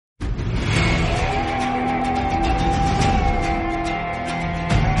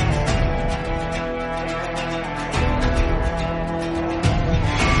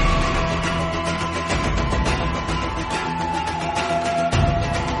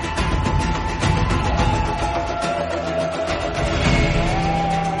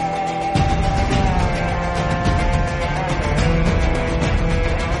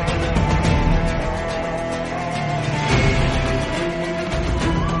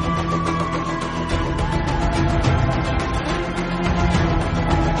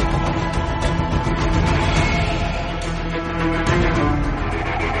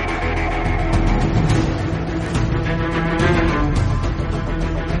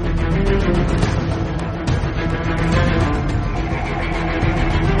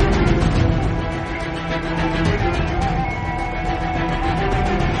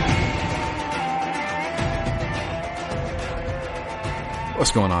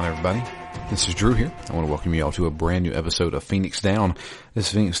What's going on, everybody? This is Drew here. I want to welcome you all to a brand new episode of Phoenix Down. This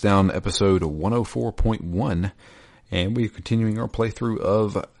is Phoenix Down episode 104.1, and we're continuing our playthrough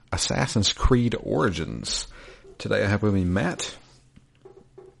of Assassin's Creed Origins. Today I have with me Matt.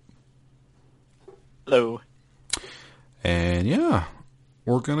 Hello. And yeah,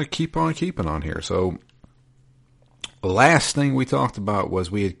 we're going to keep on keeping on here. So, the last thing we talked about was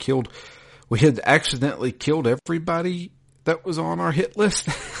we had accidentally killed everybody that was on our hit list.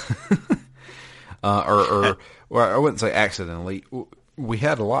 Well, I wouldn't say accidentally. We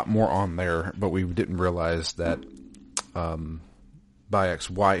had a lot more on there, but we didn't realize that Bayek's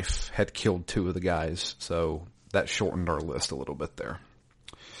wife had killed two of the guys, so that shortened our list a little bit there.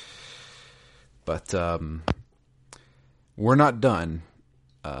 But we're not done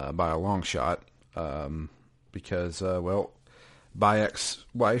by a long shot because, Bayek's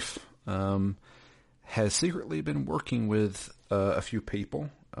wife has secretly been working with a few people,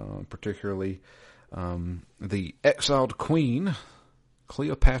 particularly the exiled queen,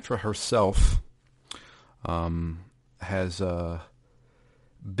 Cleopatra herself, has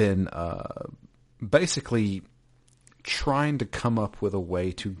been basically trying to come up with a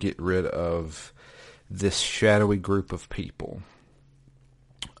way to get rid of this shadowy group of people.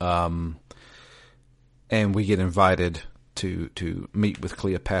 And we get invited to meet with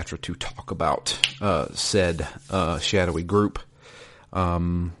Cleopatra to talk about said shadowy group.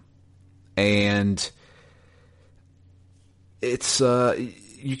 And it's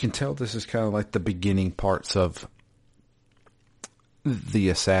you can tell this is kind of like the beginning parts of the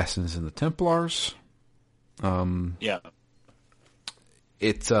Assassins and the Templars. Yeah.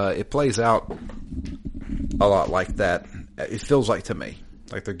 It plays out a lot like that. It feels like to me,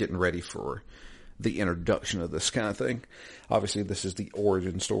 like they're getting ready for the introduction of this kind of thing. Obviously, this is the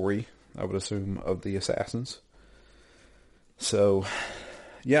origin story, I would assume, of the Assassins. So,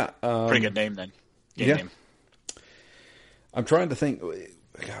 yeah. Pretty good name, then. Game name. I'm trying to think,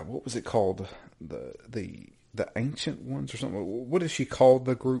 God, what was it called? The Ancient Ones or something? What is she called,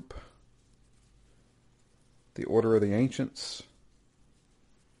 the group? The Order of the Ancients?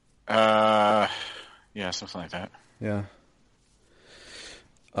 Yeah, something like that. Yeah.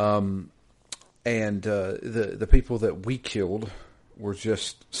 And the people that we killed were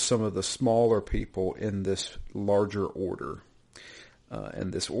just some of the smaller people in this larger order.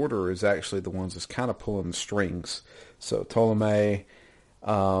 And this order is actually the ones that's kind of pulling the strings. So Ptolemy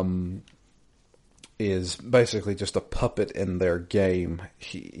is basically just a puppet in their game.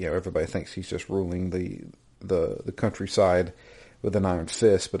 Everybody thinks he's just ruling the countryside with an iron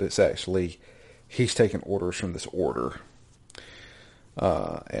fist, but it's actually he's taking orders from this order.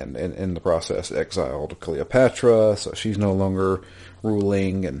 And in the process exiled Cleopatra, so she's no longer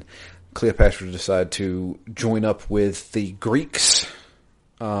ruling, and Cleopatra decided to join up with the Greeks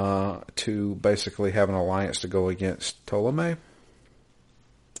to basically have an alliance to go against Ptolemy.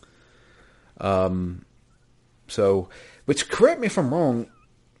 Which, correct me if I'm wrong,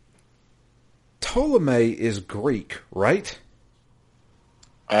 Ptolemy is Greek, right?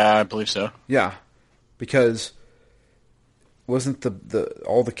 I believe so. Yeah, because wasn't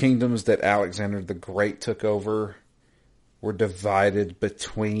all the kingdoms that Alexander the Great took over were divided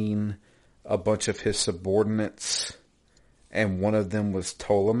between a bunch of his subordinates, and one of them was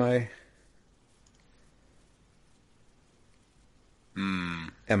Ptolemy?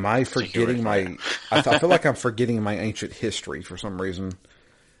 Am I forgetting I feel like I'm forgetting my ancient history for some reason.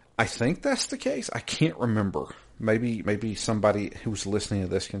 I think that's the case. I can't remember. Maybe somebody who's listening to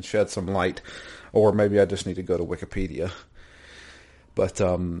this can shed some light, or maybe I just need to go to Wikipedia. But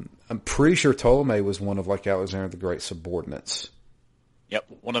I'm pretty sure Ptolemy was one of Alexander the Great's subordinates. Yep,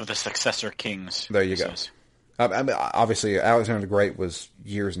 one of the successor kings. There you go. I mean, obviously, Alexander the Great was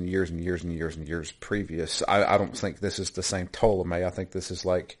years and years and years and years and years previous. I don't think this is the same Ptolemy. I think this is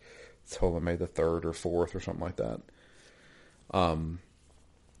like Ptolemy the third or fourth or something like that.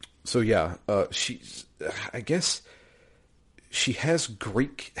 So yeah, I guess she has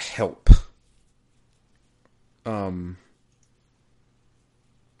Greek help.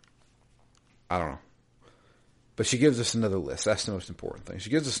 I don't know. But she gives us another list. That's the most important thing. She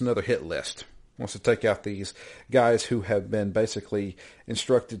gives us another hit list. Wants to take out these guys who have been basically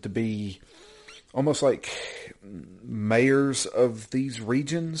instructed to be almost like mayors of these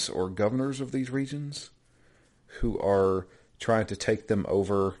regions or governors of these regions, who are trying to take them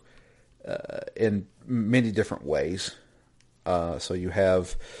over in many different ways. So you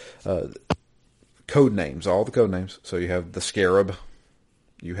have code names, all the code names. So you have the scarab,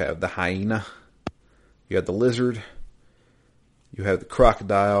 you have the hyena, you have the lizard, you have the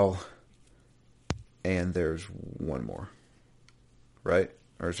crocodile, and there's one more, right?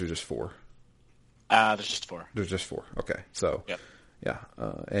 Or is there just 4? There's just 4. There's just 4. Okay. So, Yep. yeah.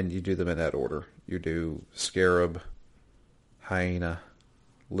 And you do them in that order. You do scarab, hyena,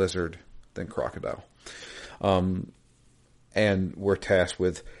 lizard, then crocodile. And we're tasked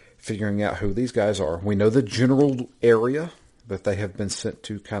with figuring out who these guys are. We know the general area that they have been sent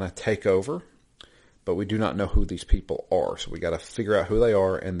to kind of take over, but we do not know who these people are. So we got to figure out who they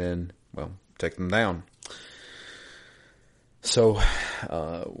are and then, well, take them down. So,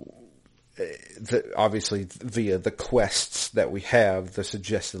 obviously, via the quests that we have, the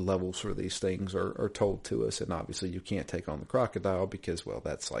suggested levels for these things are told to us. And obviously, you can't take on the crocodile because, well,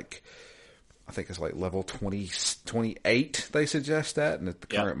 that's like, I think it's like level 28, they suggest that. And at the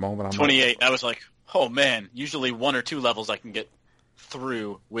current moment, I'm 28. I was like, oh man, usually 1 or 2 levels I can get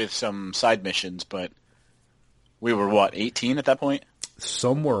through with some side missions, but we were, 18 at that point?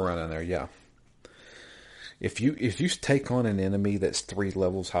 Somewhere around in there, yeah. If you take on an enemy that's 3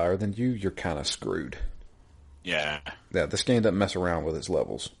 levels higher than you, you're kind of screwed. Yeah. Yeah, this game doesn't mess around with its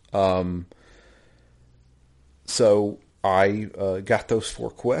levels. So I got those 4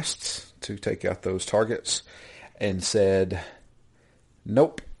 quests to take out those targets and said,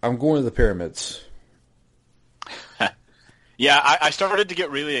 nope, I'm going to the pyramids. Yeah, I started to get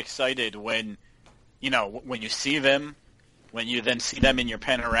really excited when, when you see them, when you then see them in your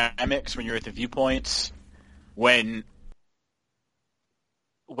panoramics, when you're at the viewpoints, when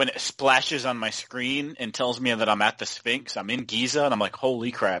it splashes on my screen and tells me that I'm at the Sphinx, I'm in Giza, and I'm like,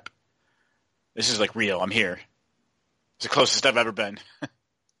 holy crap, this is like real, I'm here. It's the closest I've ever been.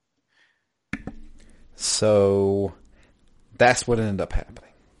 So that's what ended up happening.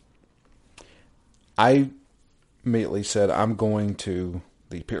 I immediately said, I'm going to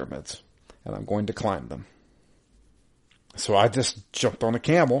the pyramids and I'm going to climb them. So I just jumped on a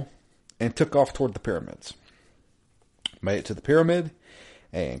camel and took off toward the pyramids. Made it to the pyramid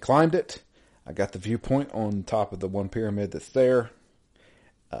and climbed it. I got the viewpoint on top of the one pyramid that's there.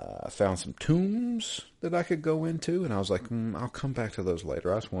 I found some tombs that I could go into, and I was like, I'll come back to those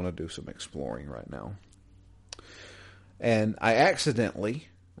later. I just want to do some exploring right now. And I accidentally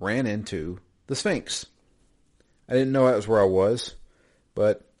ran into the Sphinx. I didn't know that was where I was,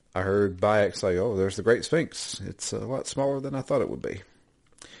 but I heard Bayek say, oh, there's the Great Sphinx. It's a lot smaller than I thought it would be.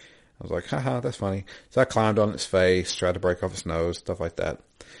 I was like, haha, that's funny. So I climbed on its face, tried to break off its nose, stuff like that.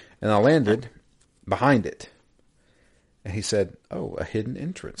 And I landed behind it. And he said, oh, a hidden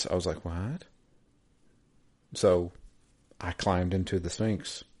entrance. I was like, what? So I climbed into the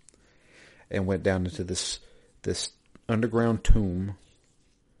Sphinx and went down into this underground tomb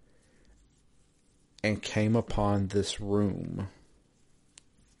and came upon this room.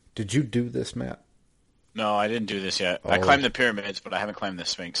 Did you do this, Matt? No, I didn't do this yet. Oh. I climbed the pyramids, but I haven't climbed the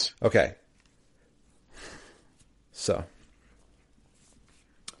Sphinx. Okay. So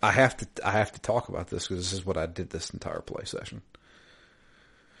I have to talk about this because this is what I did this entire play session.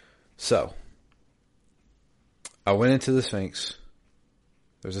 So I went into the Sphinx.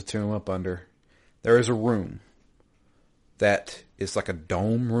 There's a tomb up under. There is a room that is like a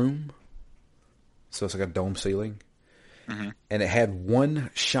dome room. So it's like a dome ceiling. Mm-hmm. And it had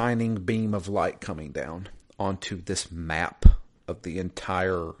one shining beam of light coming down onto this map of the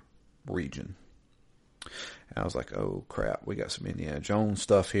entire region. And I was like, oh crap, we got some Indiana Jones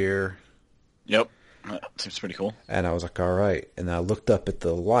stuff here. Yep. That seems pretty cool. And I was like, all right. And I looked up at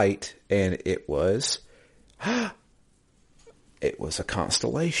the light and it was a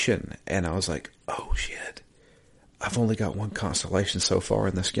constellation. And I was like, oh shit, I've only got one constellation so far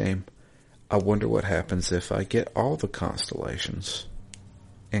in this game. I wonder what happens if I get all the constellations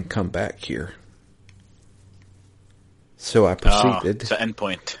and come back here. So I proceeded. It's an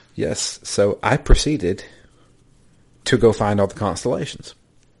endpoint. Yes. So I proceeded to go find all the constellations.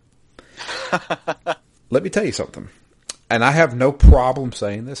 Let me tell you something. And I have no problem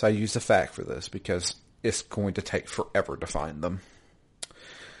saying this. I use the fact for this because it's going to take forever to find them.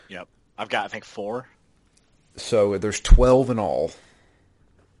 Yep. I've got, I think, 4. So there's 12 in all.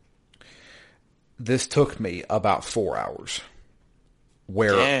 This took me about 4 hours.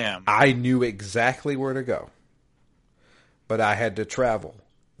 Where Damn. I knew exactly where to go. But I had to travel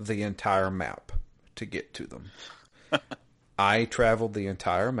the entire map to get to them. I traveled the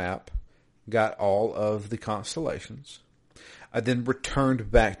entire map, got all of the constellations. I then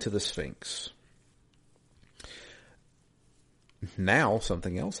returned back to the Sphinx. Now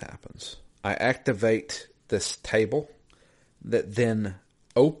something else happens. I activate this table that then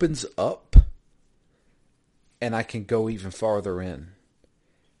opens up and I can go even farther in.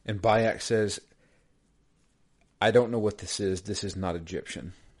 And Bayek says, I don't know what this is. This is not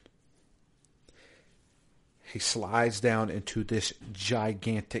Egyptian. He slides down into this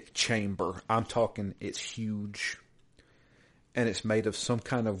gigantic chamber. I'm talking, it's huge. And it's made of some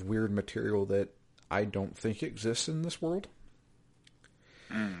kind of weird material that I don't think exists in this world.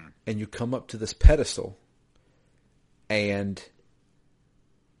 And you come up to this pedestal, and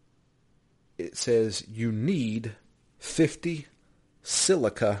it says you need 50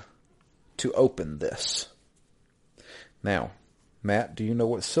 silica to open this. Now, Matt, do you know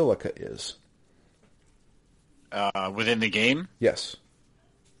what silica is? Within the game? Yes.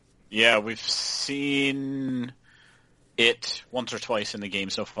 Yeah, we've seen it once or twice in the game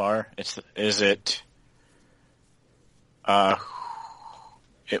so far. It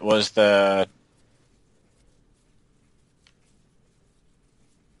was the...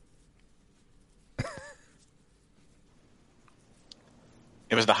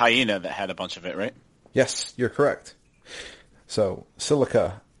 It was the hyena that had a bunch of it, right? Yes, you're correct. So,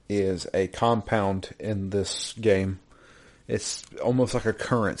 silica is a compound in this game. It's almost like a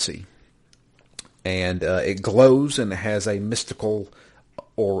currency. And it glows and it has a mystical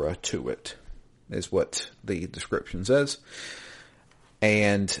aura to it, is what the description says.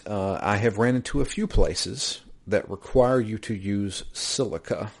 And I have ran into a few places that require you to use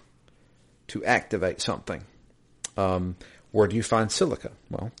silica to activate something. Where do you find silica?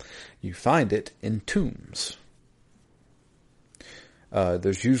 Well, you find it in tombs.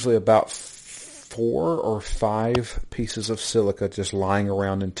 There's usually about 4 or 5 pieces of silica just lying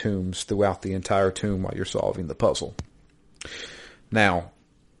around in tombs throughout the entire tomb while you're solving the puzzle. Now,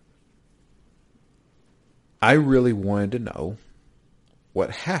 I really wanted to know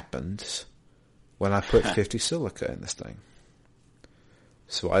what happens when I put 50 silica in this thing.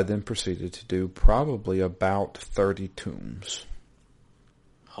 So I then proceeded to do probably about 30 tombs.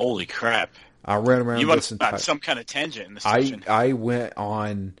 Holy crap. I ran around this entire... You must have some kind of tangent in this session. I went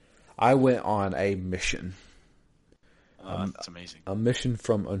on a mission. That's amazing. A mission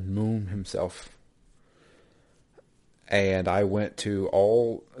from Moon himself. And I went to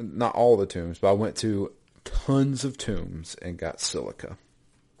not all the tombs, but I went to tons of tombs and got silica.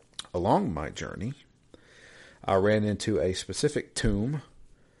 Along my journey, I ran into a specific tomb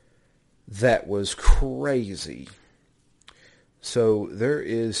that was crazy. So there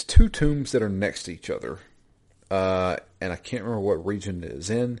is 2 tombs that are next to each other. And I can't remember what region it is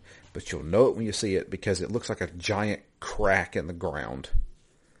in, but you'll know it when you see it because it looks like a giant crack in the ground.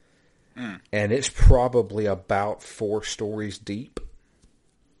 And it's probably about 4 stories deep.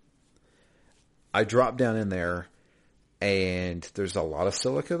 I dropped down in there, and there's a lot of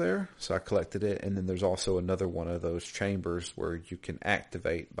silica there, so I collected it. And then there's also another one of those chambers where you can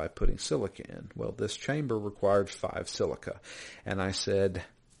activate by putting silica in. Well, this chamber required 5 silica. And I said,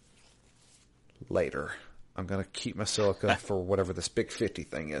 later. I'm going to keep my silica for whatever this big 50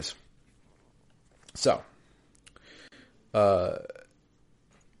 thing is. So,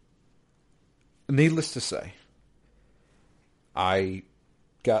 needless to say, I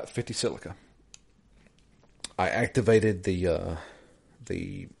got 50 silica. I activated the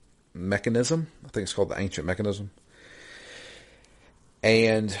mechanism. I think it's called the ancient mechanism.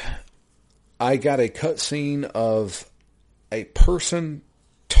 And I got a cutscene of a person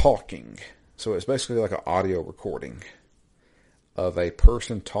talking. So it's basically like an audio recording of a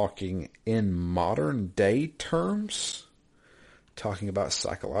person talking in modern day terms, talking about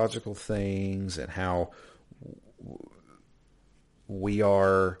psychological things and how we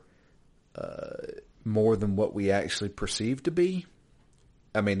are more than what we actually perceive to be.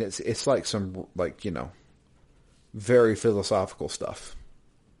 I mean, it's like some, like, you know, very philosophical stuff.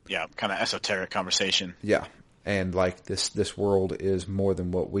 Yeah, kind of esoteric conversation. Yeah. And like this world is more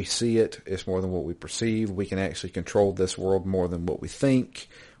than what we see it. It's more than what we perceive. We can actually control this world more than what we think.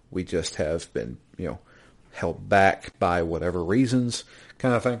 We just have been, you know, held back by whatever reasons,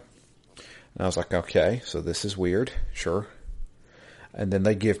 kind of thing. And I was like, okay, so this is weird. Sure. And then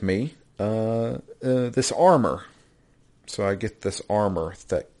they give me this armor. So I get this armor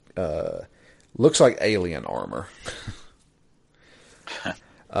that looks like alien armor.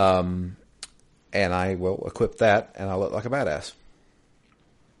 And I will equip that, and I look like a badass.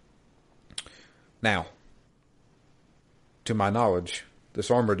 Now, to my knowledge,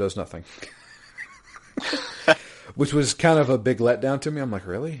 this armor does nothing. Which was kind of a big letdown to me. I'm like,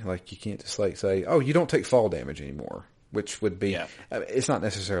 really? Like, you can't just like say, oh, you don't take fall damage anymore. Which would be, it's not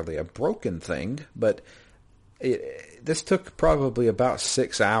necessarily a broken thing, but this took probably about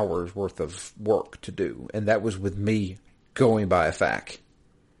 6 hours worth of work to do. And that was with me going by a FAQ.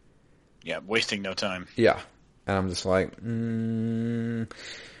 Yeah, wasting no time. Yeah. And I'm just like,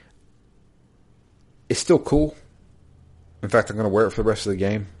 it's still cool. In fact, I'm going to wear it for the rest of the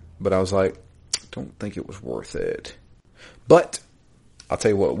game. But I was like, don't think it was worth it. But I'll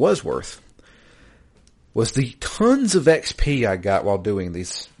tell you what it was worth. Was the tons of XP I got while doing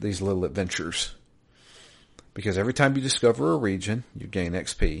these little adventures. Because every time you discover a region, you gain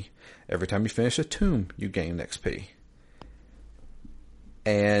XP. Every time you finish a tomb, you gain XP.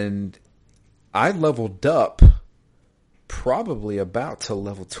 And I leveled up probably about to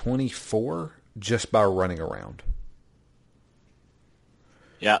level 24 just by running around.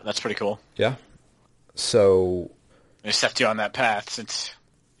 Yeah, that's pretty cool. Yeah. So They stepped you on that path since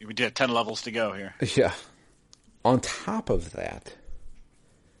we did 10 levels to go here. yeah. On top of that,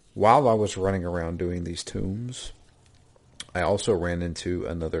 while I was running around doing these tombs, I also ran into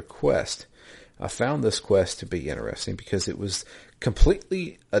another quest. I found this quest to be interesting because it was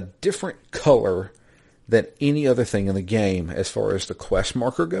completely a different color than any other thing in the game as far as the quest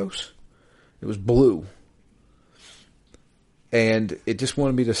marker goes. It was blue. And it just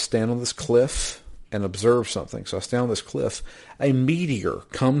wanted me to stand on this cliff and observe something. So I stand on this cliff. A meteor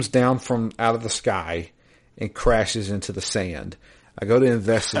comes down from out of the sky and crashes into the sand. I go to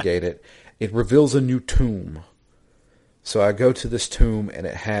investigate it. It reveals a new tomb. So I go to this tomb and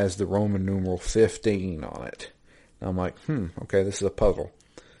it has the Roman numeral 15 on it. And I'm like, okay, this is a puzzle.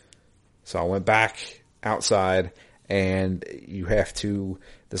 So I went back outside and you have to,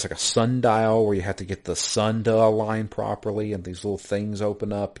 there's like a sundial where you have to get the sun to align properly and these little things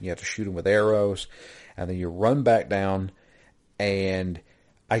open up and you have to shoot them with arrows. And then you run back down and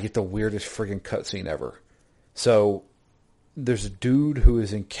I get the weirdest friggin' cutscene ever. So there's a dude who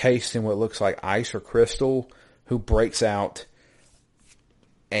is encased in what looks like ice or crystal who breaks out,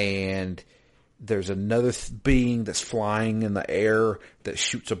 and there's another being that's flying in the air that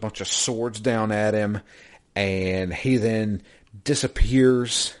shoots a bunch of swords down at him, and he then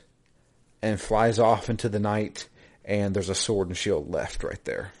disappears and flies off into the night, and there's a sword and shield left right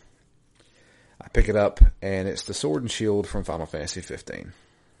there. I pick it up, and it's the sword and shield from Final Fantasy 15.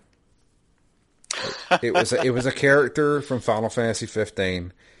 It was a character from Final Fantasy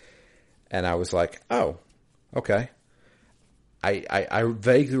 15, and I was like, oh, okay. I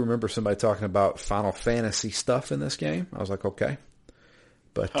vaguely remember somebody talking about Final Fantasy stuff in this game. I was like, okay.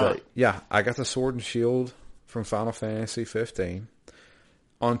 But yeah, I got the sword and shield from Final Fantasy 15.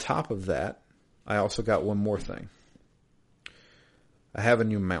 On top of that, I also got one more thing. I have a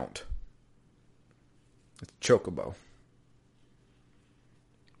new mount. It's a chocobo.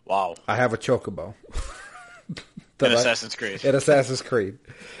 Wow. I have a chocobo. In Assassin's Creed. In Assassin's Creed.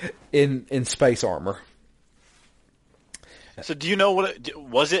 In space armor. So do you know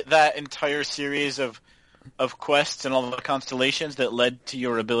was it that entire series of quests and all the constellations that led to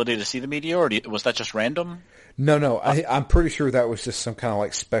your ability to see the meteor, or was that just random? No. I'm pretty sure that was just some kind of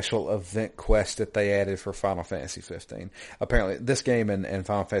like special event quest that they added for Final Fantasy 15. Apparently, this game and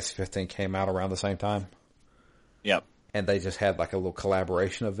Final Fantasy 15 came out around the same time. Yep. And they just had like a little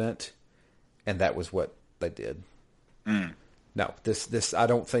collaboration event, and that was what they did. Mm. No, this I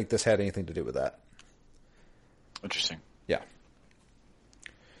don't think this had anything to do with that. Interesting. Yeah.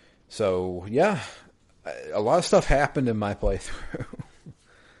 So, yeah, a lot of stuff happened in my playthrough.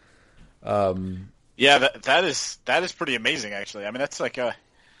 Yeah, that is pretty amazing, actually. I mean, that's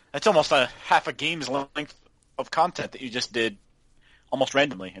almost a half a game's length of content that you just did almost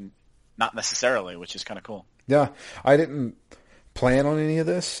randomly and not necessarily, which is kind of cool. Yeah, I didn't plan on any of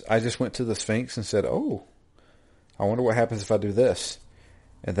this. I just went to the Sphinx and said, oh, I wonder what happens if I do this.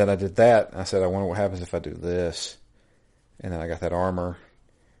 And then I did that. And I said, I wonder what happens if I do this. And then I got that armor.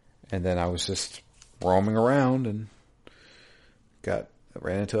 And then I was just roaming around and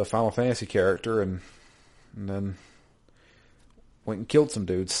ran into a Final Fantasy character and then went and killed some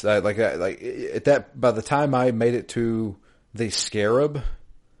dudes. By the time I made it to the Scarab,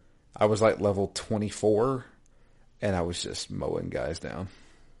 I was like level 24 and I was just mowing guys down.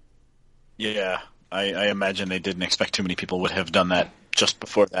 Yeah, I imagine they didn't expect too many people would have done that just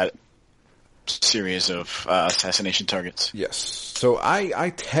before that series of assassination targets. Yes. So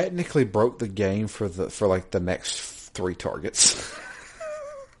I technically broke the game for the next 3 targets.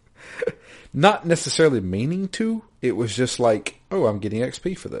 Not necessarily meaning to. It was just like, oh, I'm getting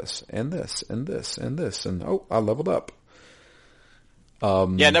XP for this and this and this and this and oh, I leveled up.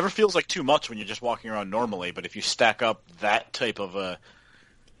 Yeah, it never feels like too much when you're just walking around normally, but if you stack up that type of a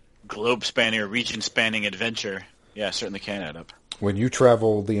globe-spanning or region-spanning adventure, yeah, it certainly can add up. When you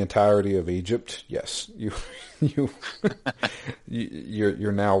travel the entirety of Egypt, yes, you're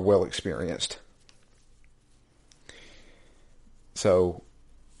now well experienced. So,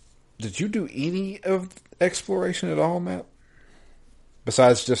 did you do any of exploration at all, Matt?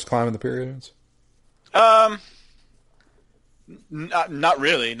 Besides just climbing the pyramids? Not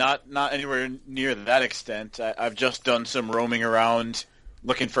really. Not anywhere near that extent. I've just done some roaming around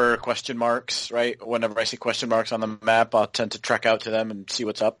looking for question marks, right? Whenever I see question marks on the map, I'll tend to trek out to them and see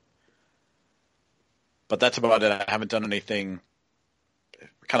what's up. But that's about it. I haven't done anything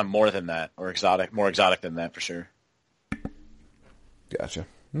kind of more than that, or more exotic than that for sure. Gotcha.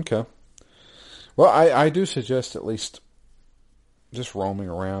 Okay. Well, I do suggest at least just roaming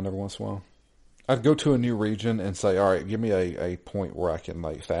around every once in a while. I'd go to a new region and say, all right, give me a point where I can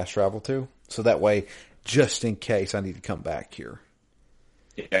like fast travel to. So that way, just in case I need to come back here.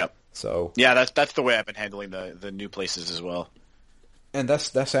 Yeah. So yeah, that's the way I've been handling the new places as well. And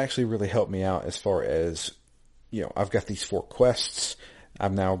that's actually really helped me out as far as, I've got these 4 quests.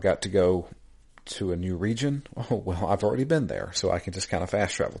 I've now got to go to a new region. Oh, well, I've already been there, so I can just kind of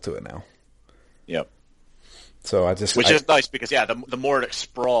fast travel to it now. Yep. So which is nice because the more it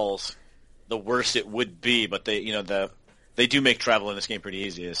sprawls, the worse it would be. But they do make travel in this game pretty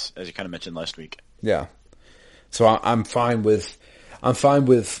easy, as you kind of mentioned last week. Yeah. So I'm fine with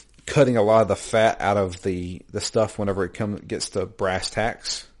cutting a lot of the fat out of the stuff whenever it gets to brass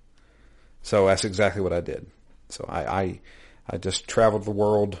tacks. So that's exactly what I did. So I just traveled the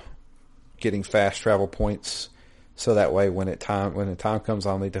world, getting fast travel points, so that way when the time comes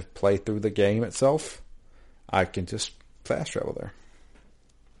I'll need to play through the game itself, I can just fast travel there.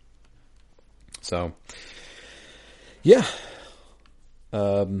 So, yeah.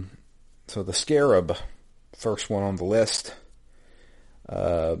 So the Scarab, first one on the list.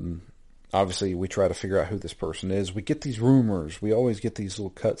 Obviously, we try to figure out who this person is. We get these rumors. We always get these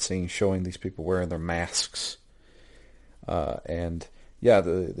little cutscenes showing these people wearing their masks. And yeah,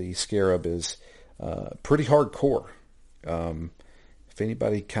 the Scarab is pretty hardcore. If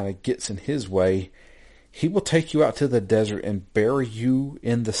anybody kind of gets in his way, he will take you out to the desert and bury you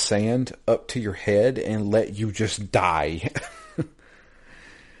in the sand up to your head and let you just die.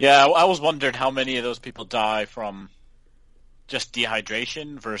 Yeah, I was wondering how many of those people die from just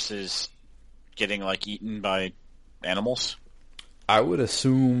dehydration versus getting eaten by animals. I would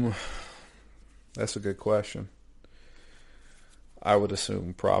assume that's a good question. I would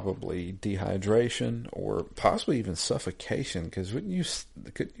assume probably dehydration or possibly even suffocation, because couldn't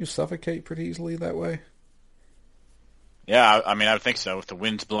you suffocate pretty easily that way? Yeah, I mean, I would think so. If the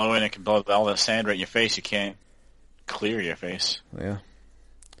wind's blowing, it can blow all that sand right in your face. You can't clear your face. Yeah.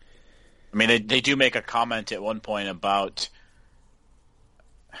 I mean, they do make a comment at one point about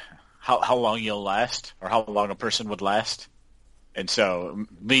how long you'll last, or how long a person would last. And so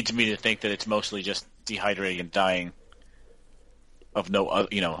it leads me to think that it's mostly just dehydrating and dying of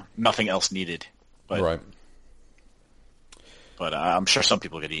nothing else needed. But, right. But I'm sure some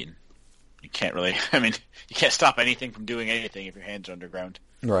people get eaten. You can't really, you can't stop anything from doing anything if your hands are underground.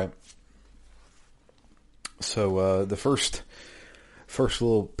 Right. So the first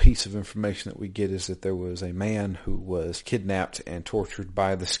little piece of information that we get is that there was a man who was kidnapped and tortured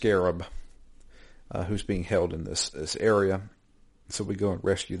by the Scarab, who's being held in this area. So we go and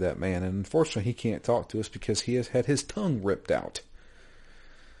rescue that man, and unfortunately he can't talk to us because he has had his tongue ripped out.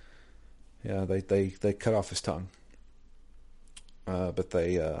 Yeah, they cut off his tongue. But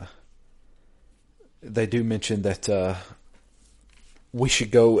they do mention that we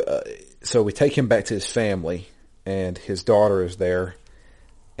should go. So we take him back to his family, and his daughter is there.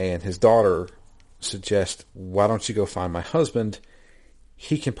 And his daughter suggests, "Why don't you go find my husband?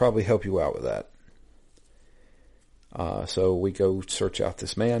 He can probably help you out with that." So we go search out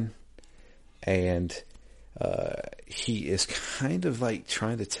this man, and he is kind of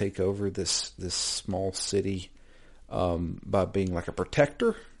trying to take over this small city by being like a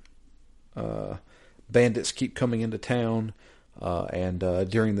protector. Bandits keep coming into town, and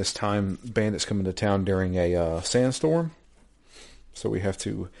during this time, bandits come into town during a sandstorm. So we have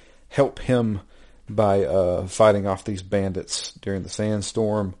to help him by fighting off these bandits during the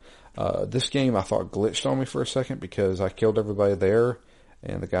sandstorm. This game I thought glitched on me for a second because I killed everybody there,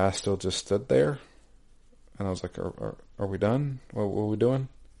 and the guy still just stood there. And I was like, are we done? What are we doing?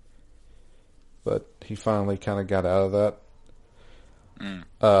 But he finally kind of got out of that.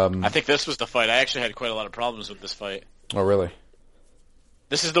 I think this was the fight. I actually had quite a lot of problems with this fight. Oh, really?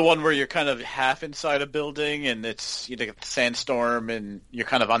 This is the one where you're kind of half inside a building, and it's you get the sandstorm, and you're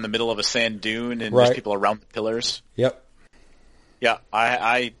kind of on the middle of a sand dune, and there's people around the pillars. Yep. Yeah,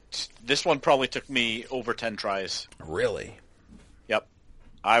 this one probably took me over 10 tries. Really? Yep.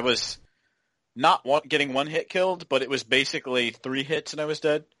 I was not getting one hit killed, but it was basically 3 hits and I was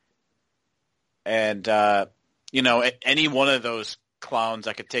dead. And, any one of those clowns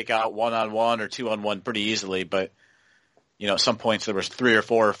I could take out 1-on-1 or 2-on-1 pretty easily, but, at some points there was 3 or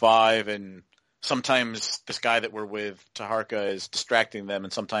 4 or 5, and sometimes this guy that we're with, Taharka, is distracting them,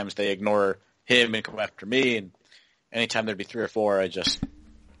 and sometimes they ignore him and come after me. And anytime there'd be 3 or 4, I just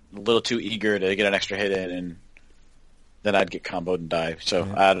a little too eager to get an extra hit in, and then I'd get comboed and die. So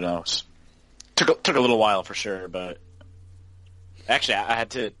I don't know. Took a little while for sure, but actually I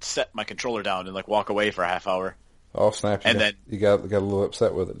had to set my controller down and like walk away for a half hour. Oh snap! Then you got a little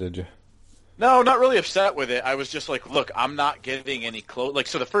upset with it, did you? No, not really upset with it. I was just like, look, I'm not getting any close. Like,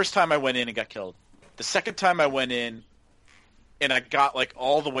 so the first time I went in and got killed. The second time I went in and I got like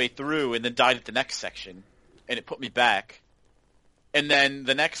all the way through and then died at the next section and it put me back. And then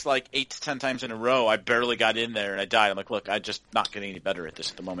the next like 8 to 10 times in a row, I barely got in there and I died. I'm like, look, I'm just not getting any better at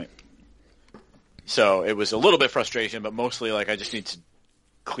this at the moment. So it was a little bit frustration, but mostly like I just need to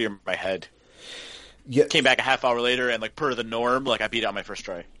clear my head. Yeah. Came back a half hour later and like per the norm, like I beat out my first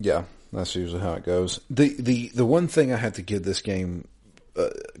try. Yeah. That's usually how it goes. The one thing I have to give this game,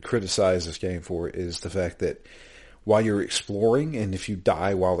 criticize this game for, is the fact that while you're exploring, and if you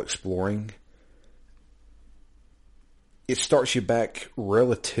die while exploring, it starts you back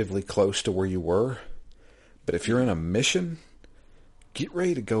relatively close to where you were. But if you're in a mission, get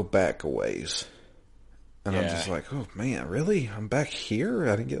ready to go back a ways. And I'm just like, oh man, really? I'm back here?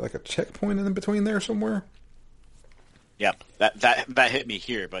 I didn't get like a checkpoint in between there somewhere? Yep, that hit me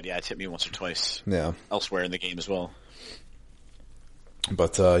here, but yeah, it's hit me once or twice. Yeah, elsewhere in the game as well.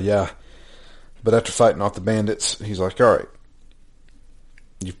 But but after fighting off the bandits, he's like, "All right,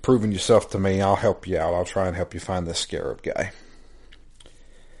 you've proven yourself to me. I'll help you out. I'll try and help you find this scarab guy."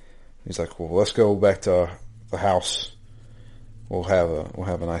 He's like, "Well, let's go back to the house. We'll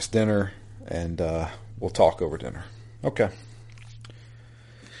have a nice dinner, and we'll talk over dinner." Okay.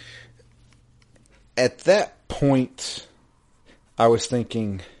 At that point, I was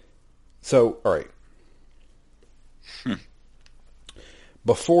thinking, so, all right.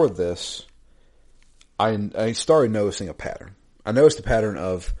 Before this, I started noticing a pattern. I noticed a pattern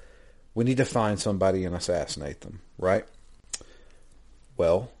of, we need to find somebody and assassinate them, right?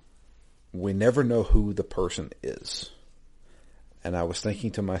 Well, we never know who the person is. And I was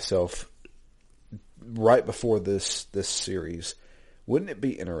thinking to myself, right before this series, wouldn't it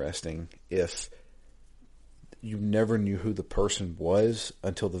be interesting if you never knew who the person was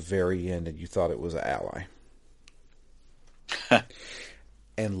until the very end and you thought it was an ally?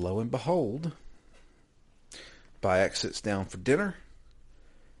 And lo and behold, Bayek sits down for dinner.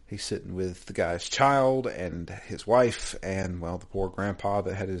 He's sitting with the guy's child and his wife and, well, the poor grandpa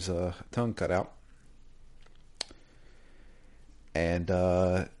that had his tongue cut out. And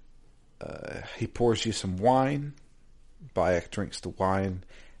he pours you some wine. Bayek drinks the wine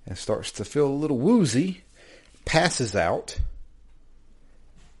and starts to feel a little woozy, passes out,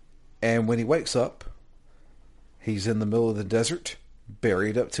 and when he wakes up, he's in the middle of the desert,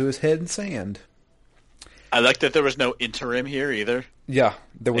 buried up to his head in sand. I like that there was no interim here either. Yeah,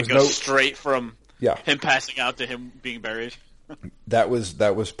 there was it goes straight from him passing out to him being buried. That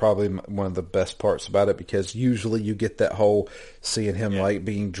was probably one of the best parts about it, because usually you get that whole seeing him like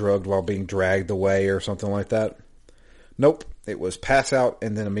being drugged while being dragged away or something like that. Nope, it was pass out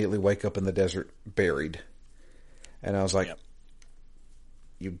and then immediately wake up in the desert buried. And I was like,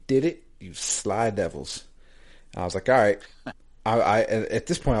 you did it, you sly devils. And I was like, all right. I at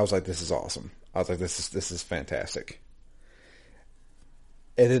this point I was like, this is awesome. I was like, this is fantastic.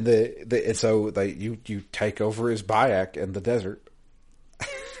 And then you take over as Bayek in the desert,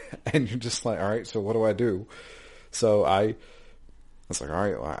 and you're just like, all right, so what do I do? So I was like, all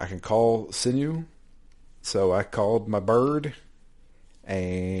right, well, I can call Sinew. So I called my bird,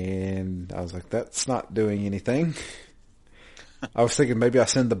 and I was like, that's not doing anything. I was thinking maybe I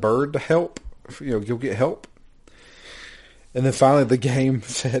send the bird to help. You'll get help. And then finally the game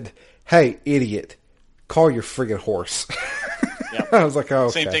said, hey, idiot, call your friggin' horse. Yep. I was like, oh,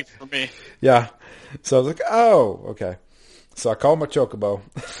 okay. Same thing for me. Yeah. So I was like, oh, okay. So I called my chocobo.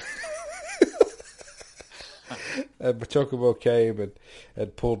 And my chocobo came and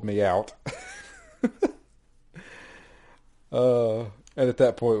had pulled me out. And at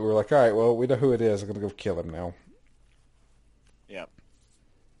that point we were like, all right, well, we know who it is. I'm going to go kill him now. Yep.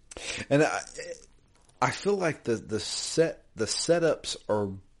 And I feel like the setups are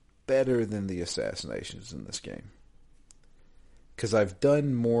better than the assassinations in this game. Because I've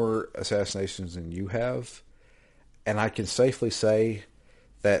done more assassinations than you have, and I can safely say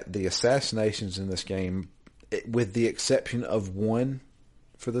that the assassinations in this game, with the exception of one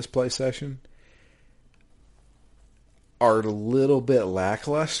for this play session, are a little bit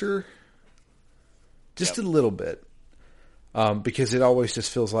lackluster. Just a little bit. Because it always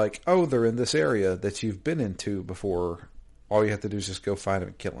just feels like, oh, they're in this area that you've been into before. All you have to do is just go find them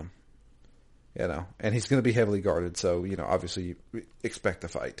and kill them. and he's going to be heavily guarded, so, obviously you expect a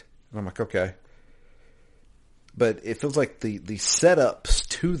fight. And I'm like, okay. But it feels like the setups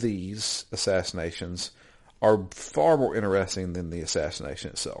to these assassinations are far more interesting than the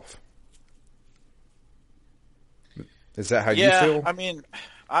assassination itself. Is that how you feel? Yeah, I mean,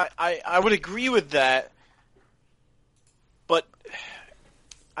 I would agree with that, but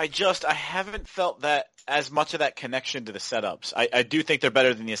I haven't felt that as much of that connection to the setups. I do think they're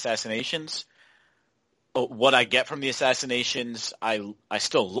better than the assassinations. But what I get from the assassinations, I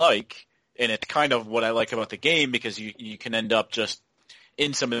still like, and it's kind of what I like about the game, because you can end up just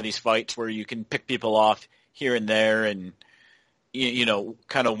in some of these fights where you can pick people off here and there and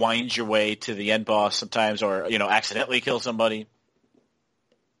kind of wind your way to the end boss sometimes, or accidentally kill somebody.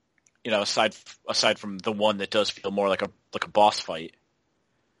 Aside from the one that does feel more like a boss fight.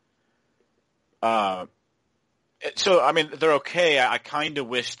 So I mean, they're okay. I kind of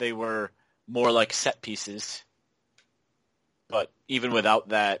wish they were more like set pieces, but even without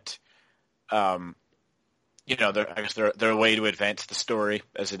that, I guess they're a way to advance the story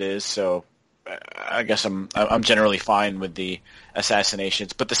as it is. So I guess I'm generally fine with the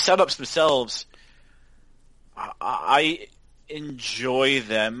assassinations, but the setups themselves, I enjoy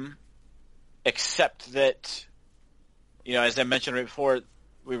them, except that, as I mentioned right before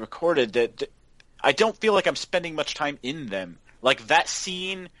we recorded, that I don't feel like I'm spending much time in them. Like that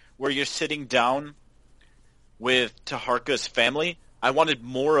scene where you're sitting down with Taharka's family, I wanted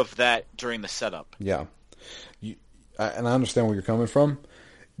more of that during the setup. Yeah. And I understand where you're coming from.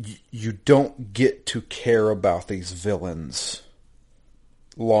 You don't get to care about these villains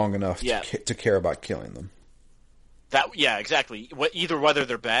long enough to care about killing them. Yeah, exactly. Whether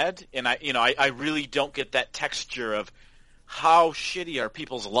they're bad, and I really don't get that texture of how shitty are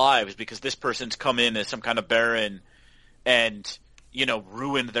people's lives because this person's come in as some kind of baron and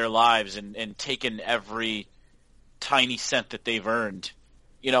ruined their lives and taken every tiny cent that they've earned.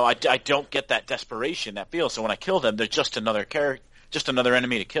 I don't get that desperation, that feel. So when I kill them, they're just another character, just another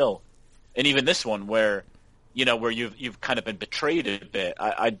enemy to kill. And even this one, where you've kind of been betrayed a bit,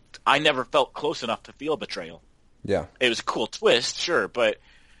 I never felt close enough to feel betrayal. Yeah, it was a cool twist, sure, but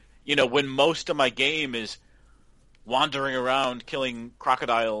when most of my game is wandering around killing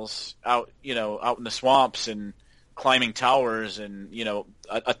crocodiles out in the swamps and climbing towers and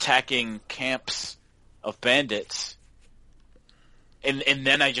attacking camps of bandits, and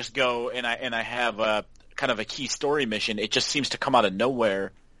then I just go and I have a kind of a key story mission. It just seems to come out of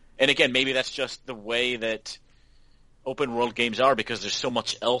nowhere. And again, maybe that's just the way that open world games are, because there's so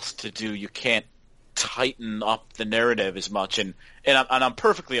much else to do. You can't tighten up the narrative as much, and I'm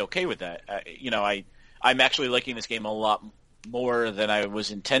perfectly okay with that. I'm actually liking this game a lot more than I was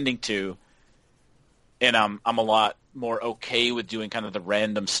intending to, and I'm a lot more okay with doing kind of the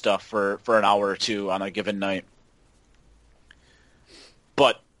random stuff for an hour or two on a given night.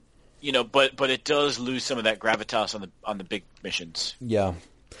 But it does lose some of that gravitas on the big missions. Yeah,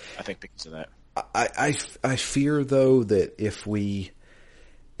 I think because of that. I fear though that if we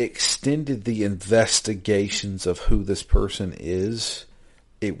extended the investigations of who this person is,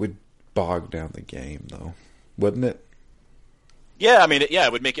 it would bog down the game, though, wouldn't it? Yeah, I mean,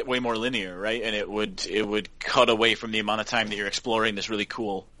 it would make it way more linear, right? And it would cut away from the amount of time that you're exploring this really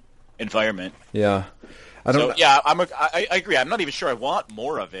cool environment. Yeah, I agree. I'm not even sure I want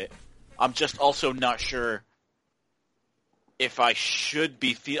more of it. I'm just also not sure if I should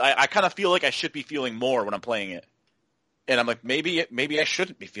be I kind of feel like I should be feeling more when I'm playing it. And I'm like, maybe I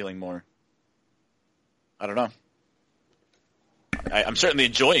shouldn't be feeling more. I don't know. I'm certainly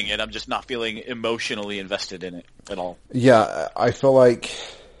enjoying it. I'm just not feeling emotionally invested in it at all. Yeah, I feel like...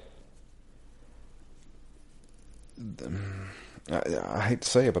 I hate to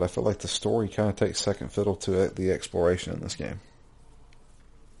say it, but I feel like the story kind of takes second fiddle to the exploration in this game.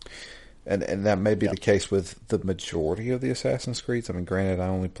 And that may be the case with the majority of the Assassin's Creeds. I mean, granted, I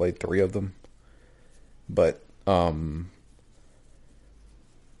only played 3 of them. But...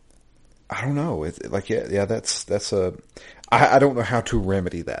 I don't know. That's a. I don't know how to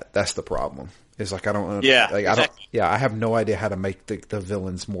remedy that. That's the problem. It's like I don't. Exactly. I have no idea how to make the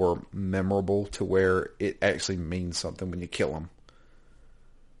villains more memorable to where it actually means something when you kill them.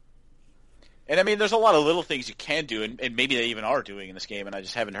 And I mean, there's a lot of little things you can do, and maybe they even are doing in this game, and I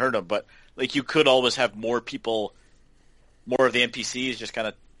just haven't heard them. But like, you could always have more people, more of the NPCs, just kind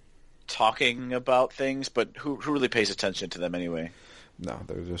of talking about things. But who really pays attention to them anyway? No,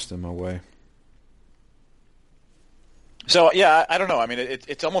 they're just in my way. So yeah, I don't know. I mean,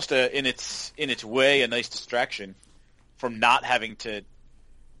 it's almost in its way a nice distraction from not having to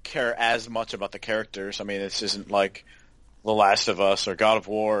care as much about the characters. I mean, this isn't like The Last of Us or God of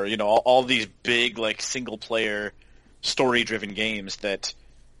War, all these big, like, single-player, story-driven games that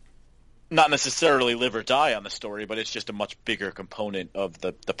not necessarily live or die on the story, but it's just a much bigger component of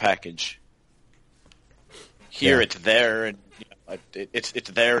the package. Here, Yeah. it's there, and it's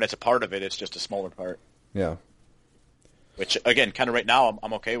there, and it's a part of it. It's just a smaller part. Yeah. Which, again, kind of right now,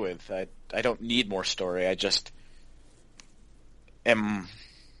 I'm okay with. I don't need more story. I just am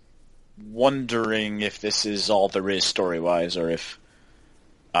wondering if this is all there is story-wise, or if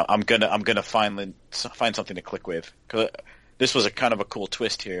I'm gonna find something to click with. 'Cause this was a kind of a cool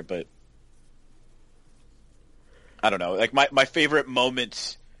twist here, but I don't know. Like my favorite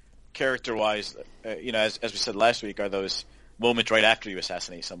moments, character-wise, as we said last week, are those moments right after you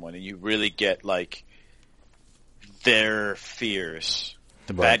assassinate someone, and you really get like their fears,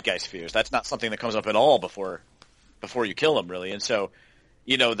 the Right. bad guy's fears. That's not something that comes up at all before you kill them, really. And so,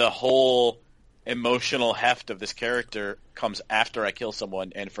 the whole emotional heft of this character comes after I kill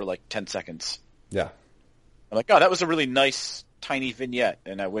someone, and for like 10 seconds. Yeah. I'm like, oh, that was a really nice, tiny vignette,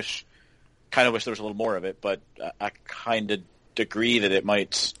 and I kind of wish there was a little more of it, but I kind of agree that it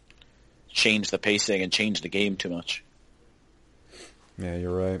might change the pacing and change the game too much. Yeah,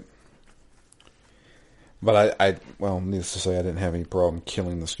 you're right. But well, needless to say, I didn't have any problem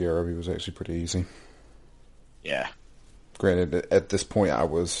killing the Scarab. He was actually pretty easy. Yeah. Granted, at this point, I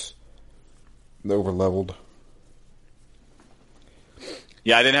was over-leveled.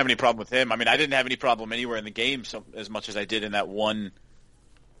 Yeah, I didn't have any problem with him. I mean, I didn't have any problem anywhere in the game as much as I did in that one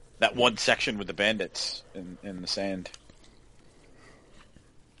section with the bandits in the sand.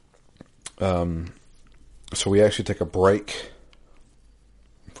 So we actually take a break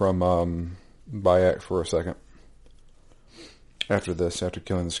from Bayek for a second. After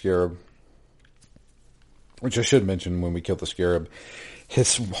killing the Scarab. Which I should mention, when we kill the Scarab,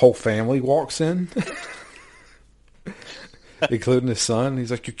 his whole family walks in. Including his son.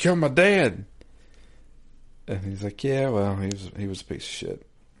 He's like, "You killed my dad." And he's like, "Yeah, well, he was a piece of shit."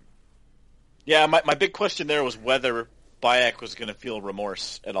 Yeah, my big question there was whether Bayek was going to feel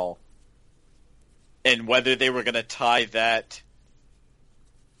remorse at all. And whether they were going to tie that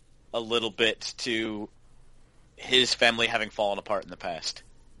a little bit to his family having fallen apart in the past.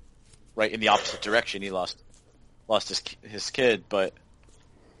 Right, in the opposite direction. He lost his kid, but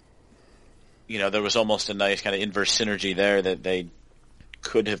there was almost a nice kind of inverse synergy there that they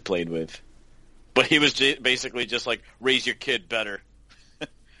could have played with. But he was basically just like, raise your kid better.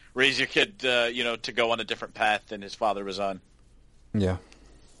 Raise your kid, to go on a different path than his father was on. Yeah.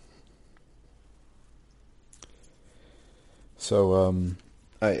 So,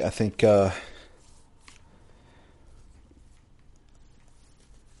 I think,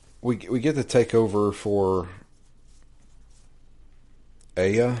 we get to take over for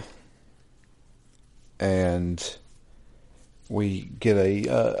Aya, and we get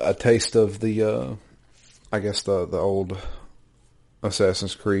a taste of the I guess the old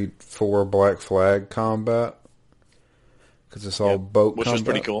Assassin's Creed 4 Black Flag combat, because it's all boat which combat. was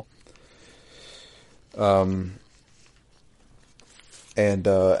pretty cool. And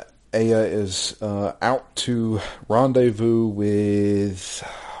Aya is out to rendezvous with,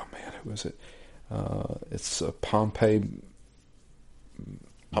 who is it? It's Pompeius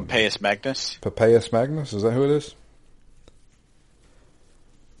Magnus? Pompeius Magnus, is that who it is?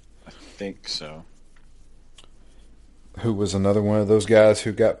 I think so. Who was another one of those guys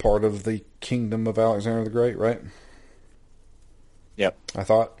who got part of the kingdom of Alexander the Great, right? Yep. I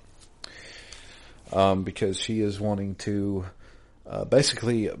thought. Because she is wanting to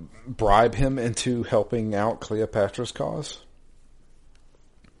basically bribe him into helping out Cleopatra's cause.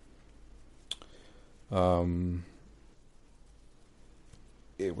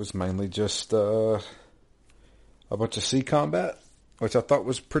 It was mainly just a bunch of sea combat, which I thought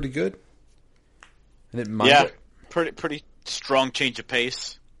was pretty good. I didn't mind it. Pretty strong change of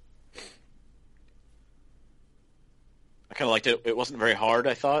pace. I kind of liked it. It wasn't very hard,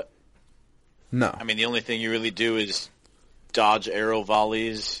 I thought. No. I mean, the only thing you really do is dodge arrow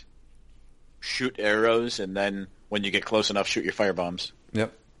volleys, shoot arrows, and then when you get close enough, shoot your firebombs.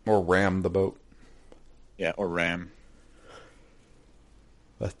 Yep. Or ram the boat. Yeah, or ram.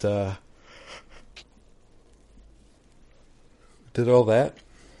 But, did all that.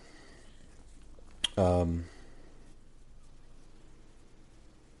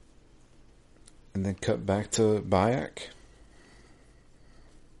 And then cut back to Bayek.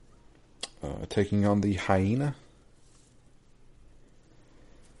 Taking on the Hyena.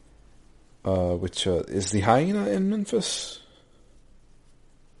 Which, is the Hyena in Memphis?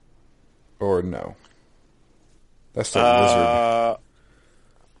 Or no? That's the lizard.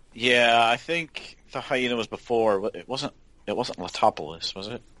 Yeah, I think the Hyena was before. It wasn't It wasn't Latopolis, was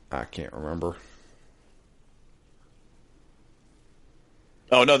it? I can't remember.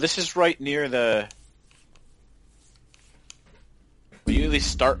 Oh no, this is right near the. We usually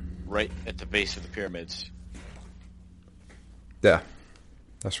start right at the base of the pyramids. Yeah,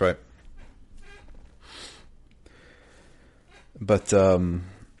 that's right. But the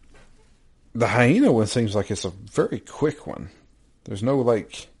hyena one seems like it's a very quick one. There's no,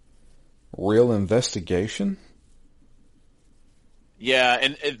 like, real investigation. Yeah,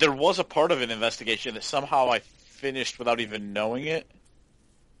 and there was a part of an investigation that somehow I finished without even knowing it.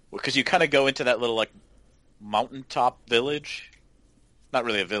 Because you kind of go into that little, like, mountaintop village. Not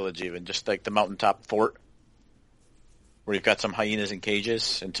really a village even, just like the mountaintop fort. Where you've got some hyenas in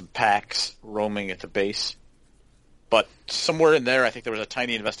cages and some packs roaming at the base. But somewhere in there, I think there was a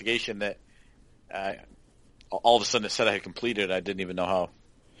tiny investigation that all of a sudden it said I had completed. I didn't even know how.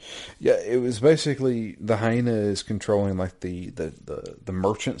 Yeah, it was basically the hyena is controlling like the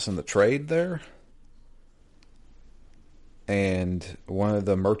merchants and the trade there. And one of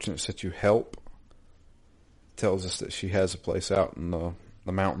the merchants that you help tells us that she has a place out in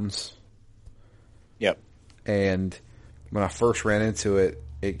the mountains. Yep. And when I first ran into it,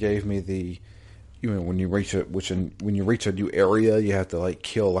 it gave me the, when you reach a new area, you have to like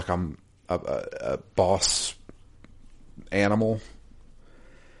kill like a boss animal.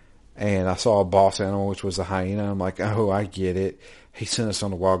 And I saw a boss animal, which was a hyena. I'm like, oh, I get it. He sent us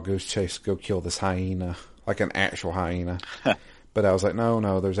on a wild goose chase to go kill this hyena, like an actual hyena. But I was like,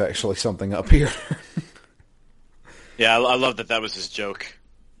 no, there's actually something up here. Yeah, I love that was his joke.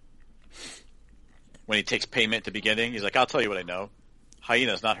 When he takes payment at the beginning, he's like, I'll tell you what I know.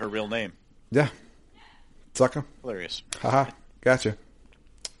 Hyena's not her real name. Yeah. Sucker. Hilarious. Haha. Gotcha.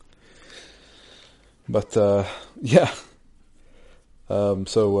 But, yeah.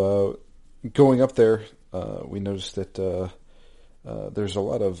 So going up there, we noticed that there's a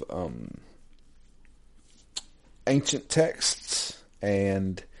lot of ancient texts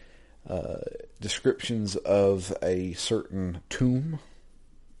and descriptions of a certain tomb.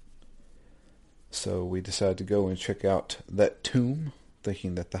 So we decided to go and check out that tomb,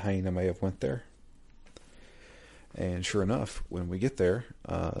 thinking that the hyena may have went there. And sure enough, when we get there,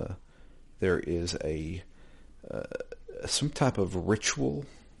 there is some type of ritual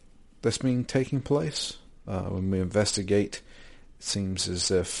that's taking place. When we investigate, it seems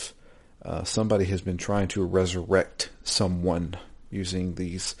as if somebody has been trying to resurrect someone using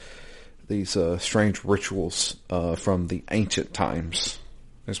these strange rituals from the ancient times.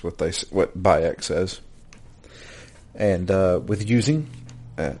 Is what Bayek says. And with using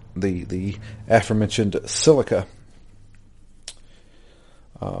the aforementioned silica.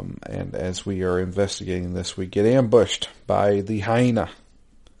 And as we are investigating this, we get ambushed by the hyena,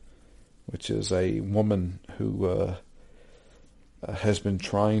 which is a woman who has been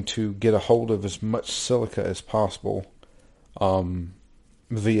trying to get a hold of as much silica as possible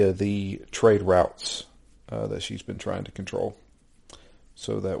via the trade routes that she's been trying to control.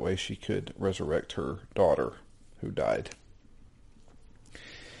 So that way she could resurrect her daughter who died.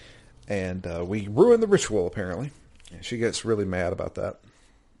 And we ruined the ritual, apparently. And she gets really mad about that.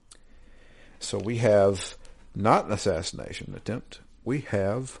 So we have not an assassination attempt. We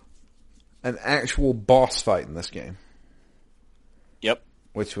have an actual boss fight in this game. Yep.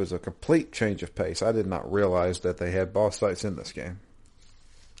 Which was a complete change of pace. I did not realize that they had boss fights in this game.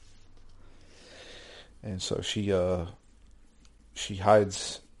 And so she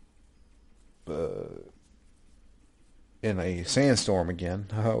hides in a sandstorm again.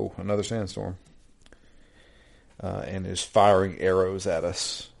 Oh, another sandstorm. And is firing arrows at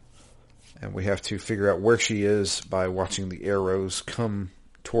us. And we have to figure out where she is by watching the arrows come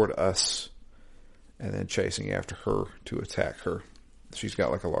toward us and then chasing after her to attack her. She's got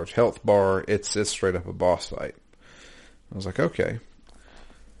like a large health bar. It's straight up a boss fight. I was like, okay.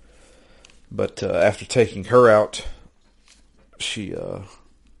 But after taking her out,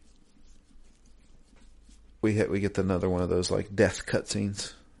 we get another one of those like death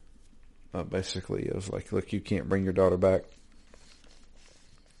cutscenes. Basically, it was like, look, you can't bring your daughter back.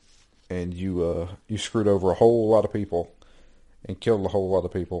 And you screwed over a whole lot of people and killed a whole lot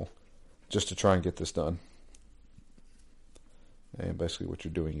of people just to try and get this done. And basically what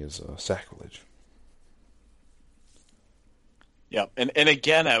you're doing is sacrilege. Yeah, and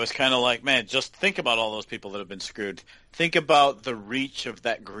again, I was kind of like, man, just think about all those people that have been screwed. Think about the reach of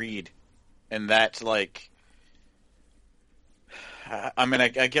that greed. And that, like, I mean,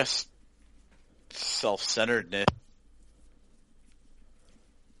 I guess self-centeredness.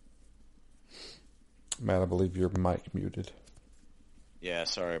 Matt, I believe your mic muted. Yeah,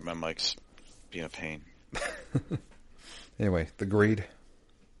 sorry, my mic's being a pain. Anyway, the greed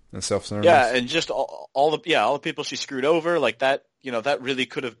and self-centeredness. Yeah, and just all the people she screwed over, like that. That really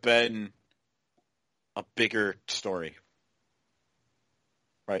could have been a bigger story,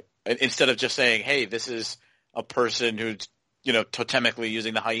 right? Instead of just saying, "Hey, this is a person who's totemically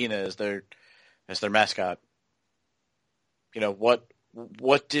using the hyena as their mascot."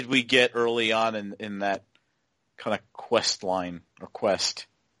 What did we get early on in that kind of quest line or quest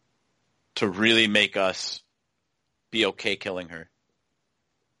to really make us be okay killing her?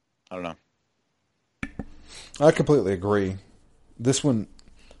 I don't know. I completely agree. This one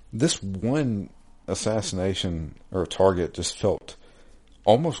assassination or target just felt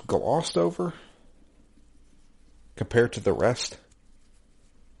almost glossed over compared to the rest.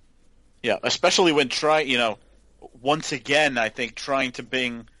 Yeah, especially when once again, I think trying to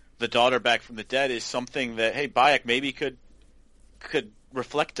bring the daughter back from the dead is something that, hey, Bayek maybe could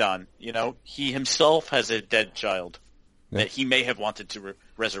reflect on. He himself has a dead child that he may have wanted to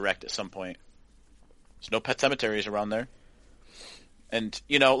resurrect at some point. There's no pet cemeteries around there. And,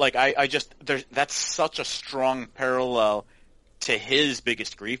 that's such a strong parallel to his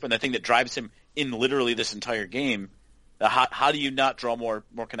biggest grief and the thing that drives him in literally this entire game. How do you not draw more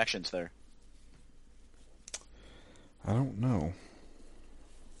connections there? I don't know.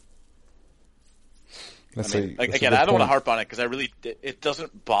 I don't want to harp on it because it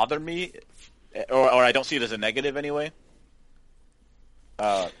doesn't bother me, or I don't see it as a negative anyway.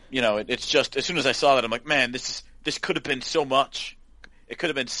 It's just as soon as I saw that, I'm like, man, this could have been so much. It could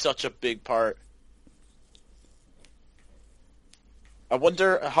have been such a big part. I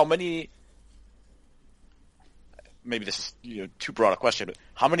wonder how many. Maybe this is too broad a question, but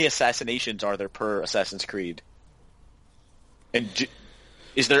how many assassinations are there per Assassin's Creed? And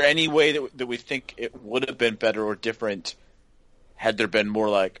is there any way that we think it would have been better or different had there been more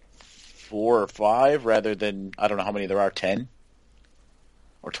like 4 or 5 rather than, I don't know how many there are, 10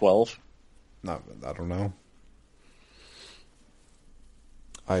 or 12? No, I don't know.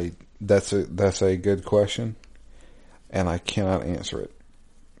 That's a good question, and I cannot answer it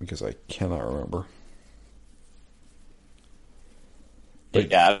because I cannot remember.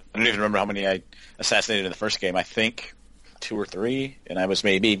 But yeah, I don't even remember how many I assassinated in the first game. I think 2 or 3, and I was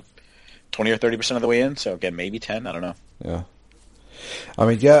maybe 20 or 30% of the way in. So again, maybe 10. I don't know. Yeah. I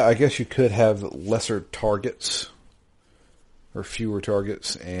mean, yeah, I guess you could have lesser targets or fewer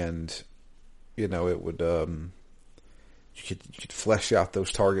targets, and it would you could flesh out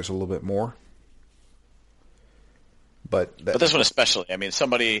those targets a little bit more. But this one especially, I mean,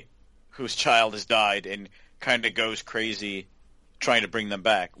 somebody whose child has died and kind of goes crazy trying to bring them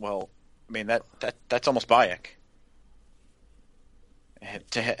back. Well, I mean that's almost Bayek.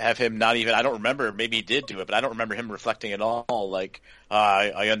 To have him not even, I don't remember, maybe he did do it, but I don't remember him reflecting at all like,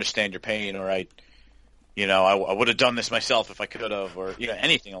 I understand your pain, or I would have done this myself if I could have, or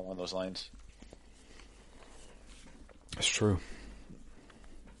anything along those lines. That's true.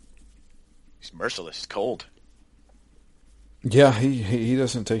 He's merciless. He's cold. Yeah, he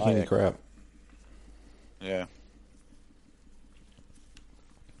doesn't take any crap. Yeah.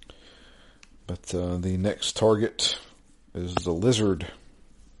 But the next target is the Lizard,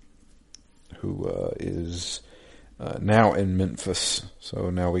 who is now in Memphis. So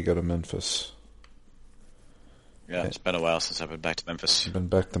now we go to Memphis. Yeah, it's been a while since I've been back to Memphis. Been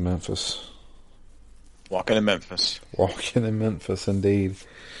back to Memphis. Walking in Memphis. Walking in Memphis, indeed.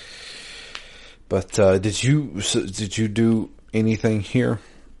 But did you do anything here?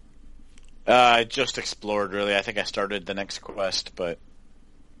 I just explored, really. I think I started the next quest, but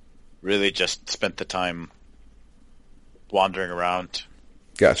really just spent the time wandering around.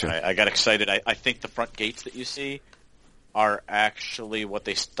 Gotcha. I got excited. I think the front gates that you see are actually what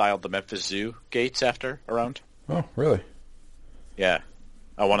they styled the Memphis Zoo gates after around. Oh, really? Yeah.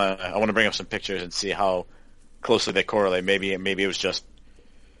 I want to bring up some pictures and see how closely they correlate. Maybe it was just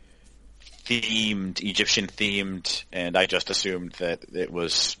Egyptian themed, and I just assumed that it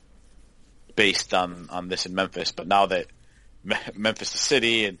was based on this in Memphis. But now that Memphis the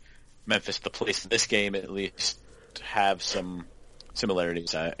city and Memphis the place in this game at least have some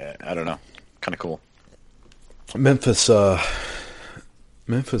similarities, I don't know, kind of cool. Memphis,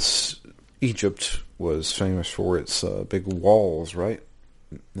 Egypt was famous for its big walls, right?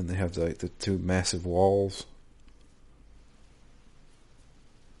 And they have the 2 massive walls.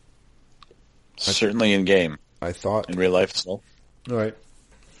 Certainly in game. I thought. In real life, still. All right.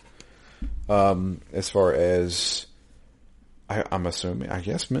 As far as I'm assuming, I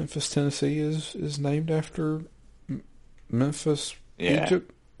guess Memphis, Tennessee is named after Memphis,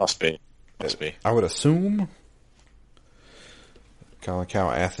 Egypt. Must be. I would assume. Kind of like how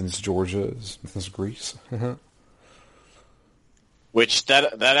Athens, Georgia is Greece. Which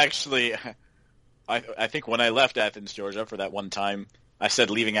that actually, I think when I left Athens, Georgia, for that one time, I said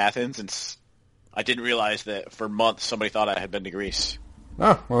leaving Athens, and I didn't realize that for months somebody thought I had been to Greece.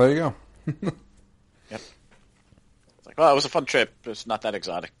 Oh, well, there you go. Yep. It's like, well, it was a fun trip. It's not that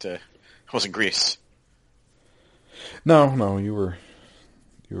exotic. It wasn't Greece. No, you were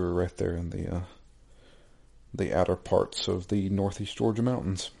right there in the outer parts of the northeast Georgia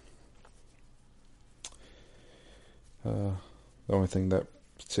mountains. The only thing that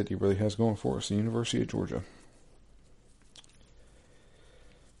city really has going for us, the University of Georgia.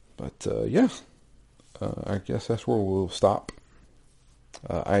 But I guess that's where we'll stop.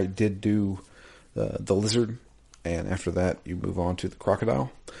 I did do the lizard, and after that you move on to the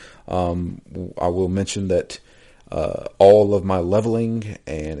crocodile. I will mention that all of my leveling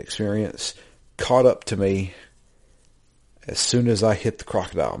and experience caught up to me as soon as I hit the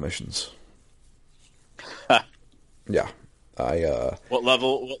crocodile missions. Yeah. What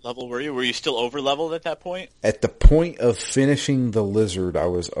level were you? Were you still over leveled at that point? At the point of finishing the lizard, I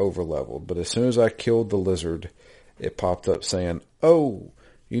was over leveled, but as soon as I killed the lizard, it popped up saying, "Oh,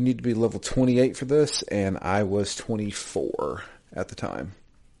 you need to be level 28 for this," and I was 24 at the time.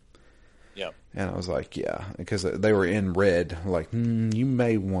 Yep. And I was like, yeah, because they were in red, like, you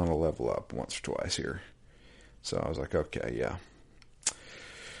may want to level up once or twice here. So I was like, okay, yeah.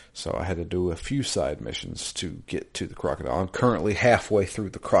 So I had to do a few side missions to get to the crocodile. I'm currently halfway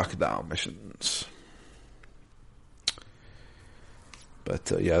through the crocodile missions.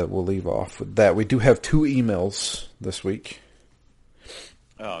 But yeah, we'll leave off with that. We do have 2 emails this week.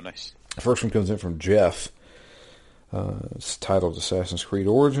 Oh, nice. The first one comes in from Jeff. It's titled Assassin's Creed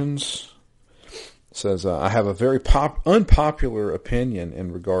Origins. It says, I have a very unpopular opinion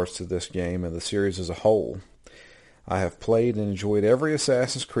in regards to this game and the series as a whole. I have played and enjoyed every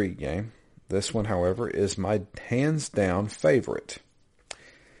Assassin's Creed game. This one, however, is my hands-down favorite.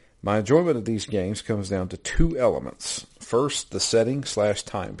 My enjoyment of these games comes down to 2 elements. First, the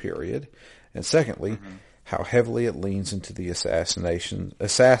setting/time period, and secondly, how heavily it leans into the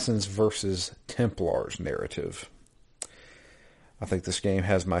Assassins versus Templars narrative. I think this game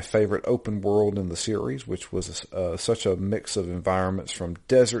has my favorite open world in the series, which was such a mix of environments from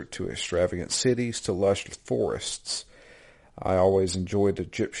desert to extravagant cities to lush forests. I always enjoyed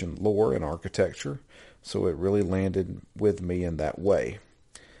Egyptian lore and architecture, so it really landed with me in that way.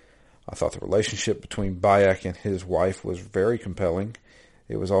 I thought the relationship between Bayek and his wife was very compelling.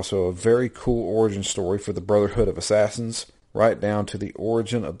 It was also a very cool origin story for the Brotherhood of Assassins, right down to the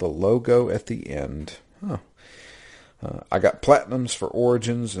origin of the logo at the end. I got platinums for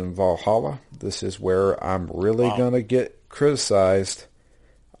Origins and Valhalla. This is where I'm really going to get criticized.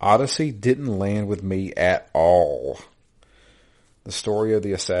 Odyssey didn't land with me at all. The story of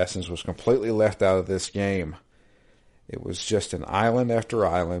the Assassins was completely left out of this game. It was just an island after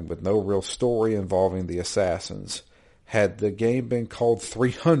island with no real story involving the Assassins. Had the game been called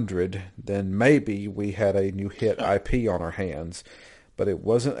 300, then maybe we had a new hit IP on our hands. But it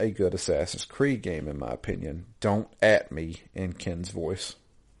wasn't a good Assassin's Creed game, in my opinion. Don't at me, in Ken's voice.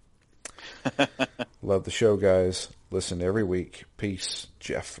 Love the show, guys. Listen every week. Peace,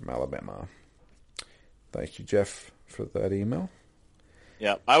 Jeff from Alabama. Thank you, Jeff, for that email.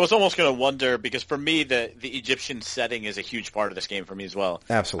 Yeah, I was almost going to wonder, because for me, the Egyptian setting is a huge part of this game for me as well.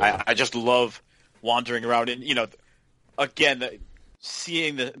 Absolutely. I just love wandering around and, again,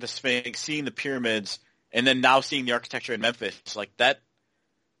 seeing the Sphinx, seeing the pyramids, and then now seeing the architecture in Memphis. Like, that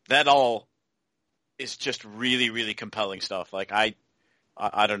all is just really, really compelling stuff. Like, I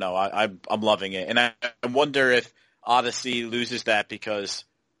don't know. I'm loving it. And I wonder if Odyssey loses that because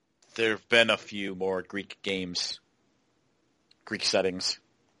there have been a few more Greek games, Greek settings.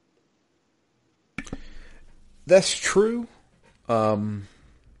 That's true. If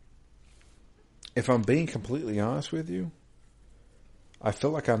I'm being completely honest with you, I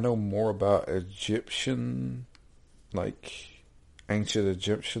feel like I know more about Egyptian, like ancient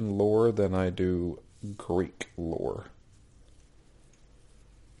Egyptian lore than I do Greek lore.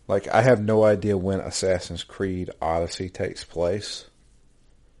 Like, I have no idea when Assassin's Creed Odyssey takes place.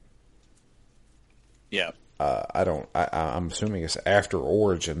 Yeah. I'm assuming it's after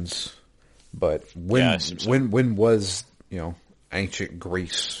Origins, but when was, ancient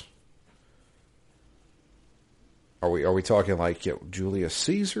Greece? Are we talking like Julius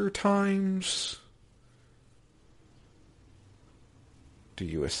Caesar times? Do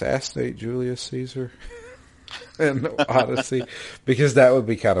you assassinate Julius Caesar in Odyssey? Because that would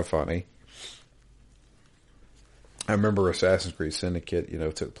be kind of funny. I remember Assassin's Creed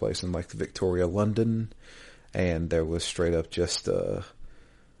Syndicate, took place in like the Victoria, London, and there was straight up just I'm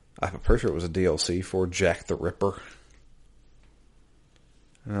pretty sure it was a DLC for Jack the Ripper.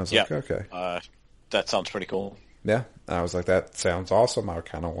 And I was Yeah. like, okay. That sounds pretty cool. Yeah. And I was like, that sounds awesome. I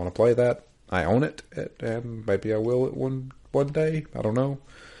kind of want to play that. I own it, and maybe I will it one day. I don't know.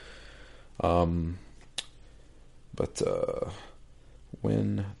 But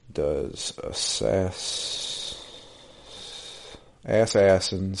when does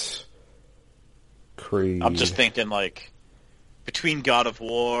Assassin's Creed? I'm just thinking, like, between God of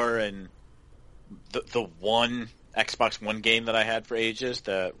War and the one Xbox One game that I had for ages,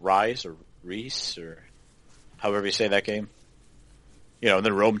 the Rise or Reese or however you say that game. You know, and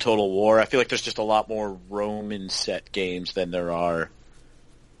then Rome Total War. I feel like there's just a lot more Roman set games than there are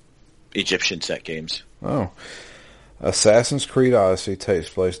Egyptian set games. Oh. Assassin's Creed Odyssey takes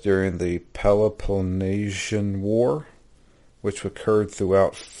place during the Peloponnesian War, which occurred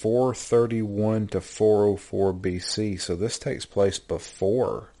throughout 431 to 404 BC. So this takes place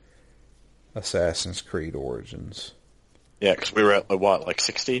before Assassin's Creed Origins. Yeah, because we were at, what, like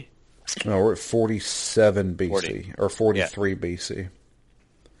 60? No, we're at 47 BC, 40. or 43 BC.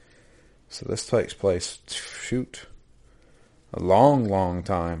 So this takes place, a long, long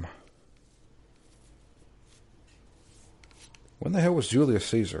time. When the hell was Julius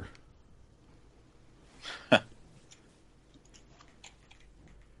Caesar?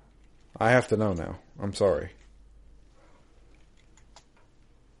 I have to know now. I'm sorry.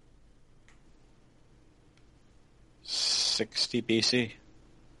 '60 BC.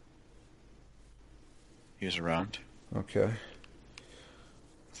 He was around. Okay.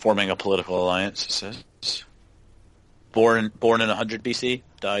 Forming a political alliance, it says. Born in 100 BC,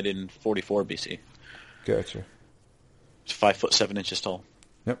 died in 44 BC. Gotcha. He's 5'7" tall.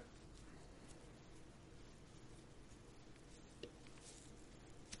 Yep.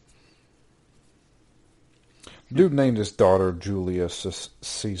 Dude named his daughter Julius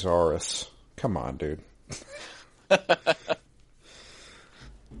Caesarus. Come on, dude.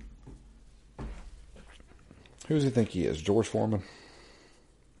 Who does he think he is? George Foreman?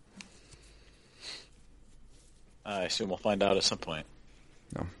 I assume we'll find out at some point.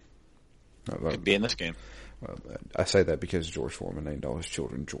 No. Could be in this game. Well, I say that because George Foreman named all his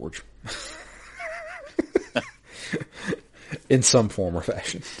children George. In some form or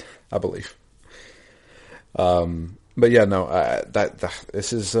fashion, I believe. But yeah, no,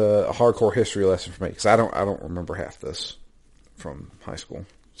 this is a hardcore history lesson for me because I don't remember half this from high school.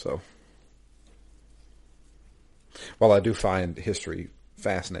 So, while I do find history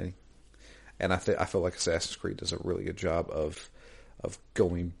fascinating, and I feel like Assassin's Creed does a really good job of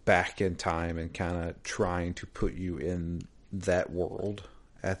going back in time and kind of trying to put you in that world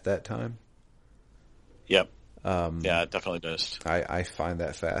at that time. Yep. Yeah, it definitely does. I find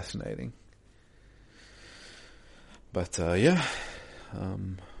that fascinating. But, yeah.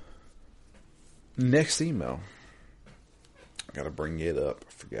 Next email. I gotta bring it up.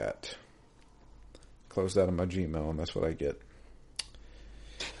 I forgot. Closed out of my Gmail, and that's what I get.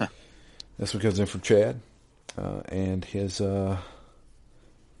 This one comes in from Chad. And his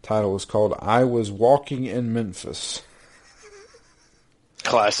title is called I Was Walking in Memphis.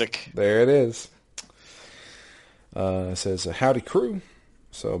 Classic. There it is. It says, howdy crew.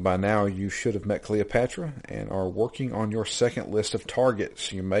 So by now you should have met Cleopatra and are working on your second list of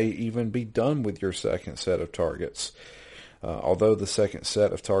targets. You may even be done with your second set of targets. Although the second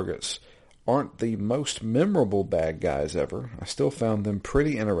set of targets aren't the most memorable bad guys ever, I still found them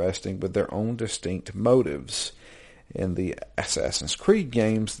pretty interesting with their own distinct motives. In the Assassin's Creed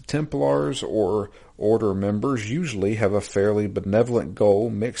games, the Templars or Order members usually have a fairly benevolent goal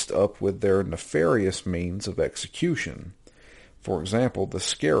mixed up with their nefarious means of execution. For example, the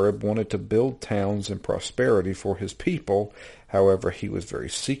Scarab wanted to build towns and prosperity for his people. However, he was very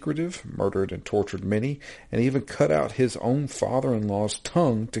secretive, murdered and tortured many, and even cut out his own father-in-law's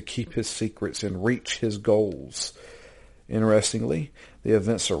tongue to keep his secrets and reach his goals. Interestingly, the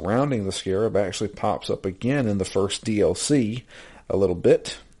event surrounding the Scarab actually pops up again in the first DLC a little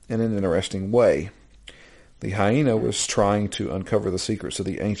bit in an interesting way. The hyena was trying to uncover the secrets of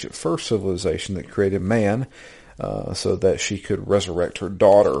the ancient first civilization that created man, so that she could resurrect her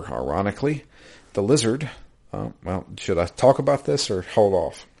daughter. Ironically, the lizard, well, should I talk about this or hold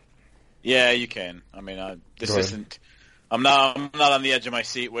off? Yeah, you can. I mean, this isn't... I'm not on the edge of my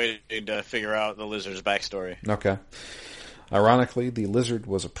seat waiting to figure out the lizard's backstory. Okay. Ironically, the lizard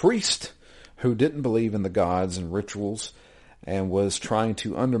was a priest who didn't believe in the gods and rituals and was trying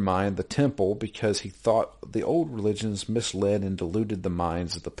to undermine the temple because he thought the old religions misled and deluded the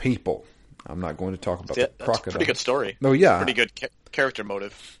minds of the people. I'm not going to talk about the crocodile. That's a pretty good story. Oh, yeah. Pretty good character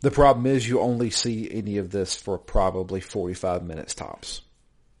motive. The problem is you only see any of this for probably 45 minutes tops.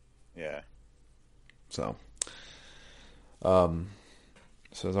 Yeah. So,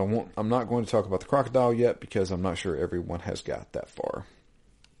 Says I'm not going to talk about the crocodile yet because I'm not sure everyone has got that far.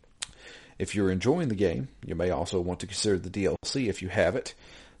 If you're enjoying the game, you may also want to consider the DLC if you have it.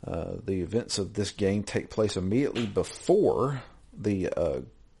 The events of this game take place immediately before the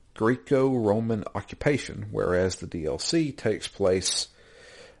Greco-Roman occupation, whereas the DLC takes place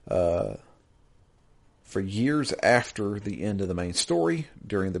for years after the end of the main story,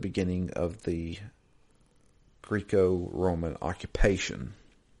 during the beginning of the Greco-Roman occupation.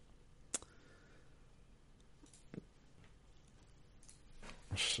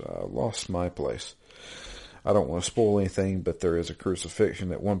 So I lost my place. I don't want to spoil anything, but there is a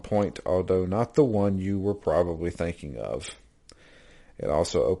crucifixion at one point, although not the one you were probably thinking of. It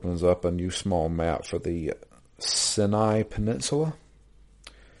also opens up a new small map for the Sinai Peninsula.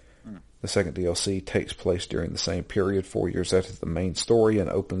 The second DLC takes place during the same period, 4 years after the main story, and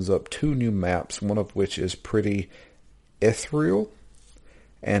opens up 2 new maps, one of which is pretty ethereal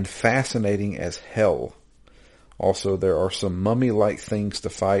and fascinating as hell. Also, there are some mummy-like things to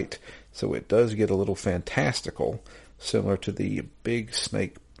fight, so it does get a little fantastical, similar to the big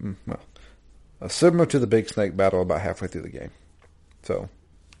snake battle about halfway through the game. So,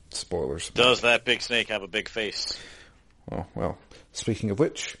 spoilers. Does that big snake have a big face? Well, speaking of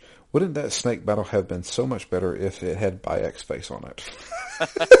which, wouldn't that snake battle have been so much better if it had Bayek's face on it?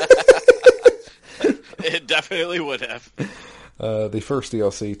 It definitely would have. The first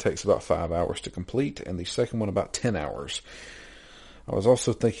DLC takes about 5 hours to complete, and the second one about 10 hours. I was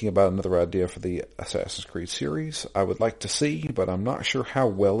also thinking about another idea for the Assassin's Creed series I would like to see, but I'm not sure how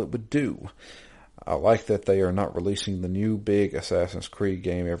well it would do. I like that they are not releasing the new big Assassin's Creed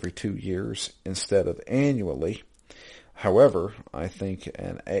game every 2 years instead of annually. However, I think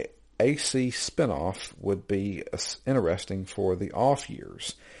an AC spinoff would be interesting for the off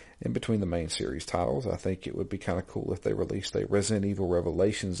years. In between the main series titles, I think it would be kind of cool if they released a Resident Evil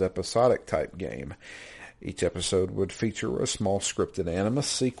Revelations episodic type game. Each episode would feature a small scripted Animus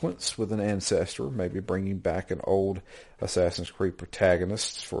sequence with an ancestor, maybe bringing back an old Assassin's Creed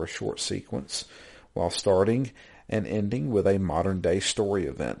protagonist for a short sequence, while starting and ending with a modern day story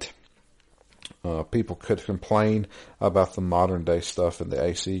event. People could complain about the modern day stuff in the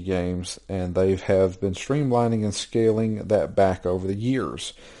AC games, and they have been streamlining and scaling that back over the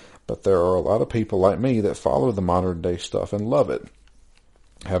years. But there are a lot of people like me that follow the modern day stuff and love it.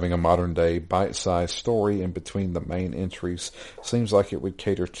 Having a modern day bite-sized story in between the main entries seems like it would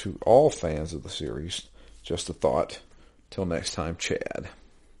cater to all fans of the series. Just a thought. Till next time, Chad.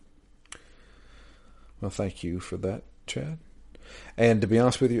 Well, thank you for that, Chad. And to be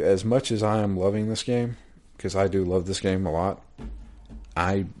honest with you, as much as I am loving this game, because I do love this game a lot,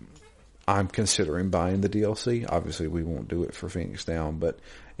 I'm considering buying the DLC. Obviously, we won't do it for Phoenix Down, but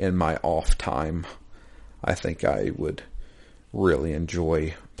in my off time, I think I would really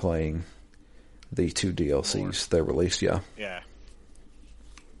enjoy playing the 2 DLCs they released. Yeah.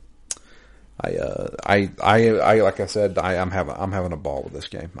 I like I said, I'm having a ball with this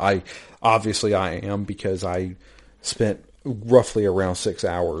game. I am, because I spent roughly around 6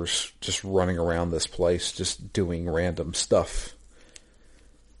 hours just running around this place, just doing random stuff.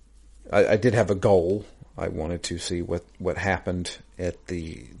 I did have a goal. I wanted to see what happened at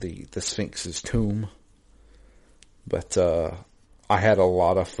the Sphinx's tomb. But I had a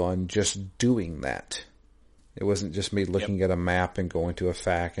lot of fun just doing that. It wasn't just me looking at a map and going to a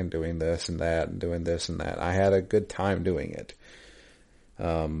FAQ and doing this and that and doing this and that. I had a good time doing it.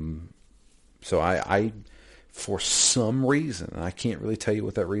 So I for some reason, I can't really tell you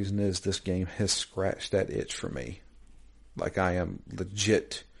what that reason is, this game has scratched that itch for me. Like, I am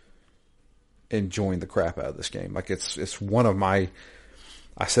legit enjoying the crap out of this game. Like, it's one of my,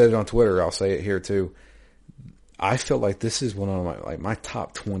 I said it on Twitter, I'll say it here too. I feel like this is one of my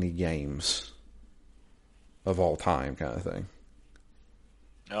top 20 games of all time, kind of thing.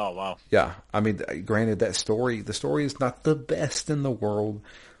 Oh, wow. Yeah. I mean, granted, the story is not the best in the world.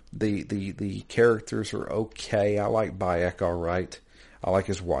 The characters are okay. I like Bayek all right. I like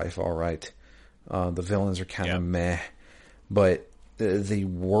his wife all right. The villains are kind of meh. But the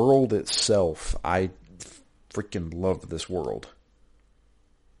world itself, I freaking love this world.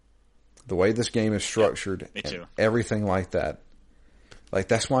 The way this game is structured, me too. And everything like that. Like,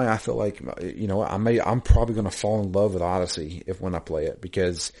 that's why I feel like, you know, I'm probably going to fall in love with Odyssey when I play it,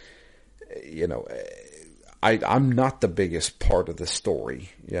 because, you know, I'm not the biggest part of the story.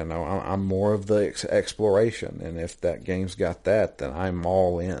 You know, I'm more of the exploration, and if that game's got that, then I'm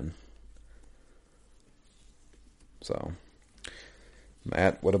all in. So,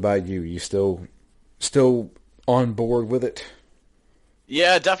 Matt, what about you? You still on board with it?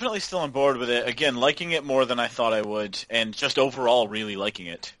 Yeah, definitely still on board with it. Again, liking it more than I thought I would, and just overall really liking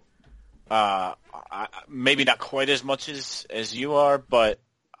it. Maybe not quite as much as you are, but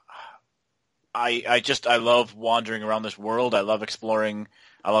I love wandering around this world. I love exploring.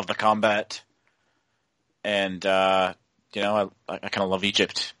 I love the combat, and I kind of love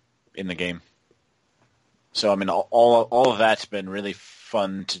Egypt in the game. So I mean, all of that's been really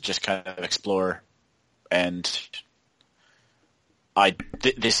fun to just kind of explore, and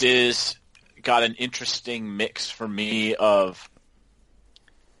this is got an interesting mix for me of,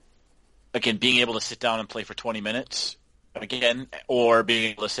 again, being able to sit down and play for 20 minutes again, or being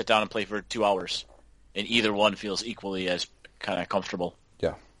able to sit down and play for 2 hours, and either one feels equally as kind of comfortable.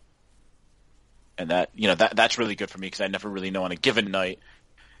 Yeah. And that's really good for me because I never really know on a given night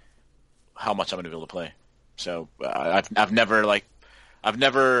how much I'm going to be able to play. So I've never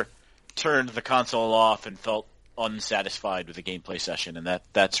turned the console off and felt unsatisfied with a gameplay session, and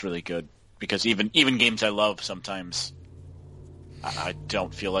that's really good because even games I love sometimes I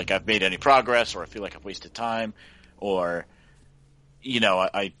don't feel like I've made any progress, or I feel like I've wasted time, or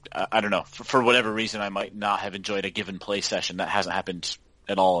I don't know, for whatever reason I might not have enjoyed a given play session. That hasn't happened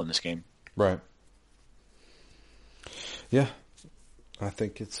at all in this game. Right. Yeah, I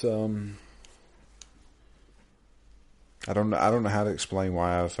think it's I don't know how to explain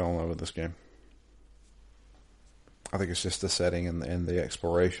why I fell in love with this game. I think it's just the setting and the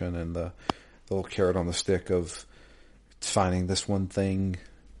exploration and the little carrot on the stick of finding this one thing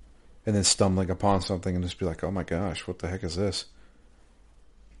and then stumbling upon something and just be like, oh my gosh, what the heck is this?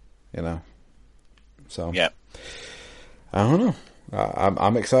 So yeah, I don't know.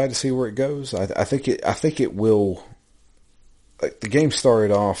 I'm excited to see where it goes. I think it will. Like, the game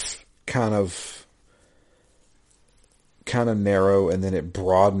started off kind of narrow, and then it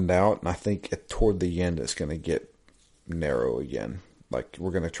broadened out, and I think toward the end it's going to get narrow again. Like, we're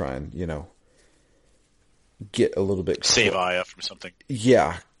going to try and get a little bit save Aya from something.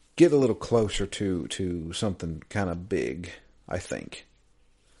 Yeah, get a little closer to something kind of big, I think.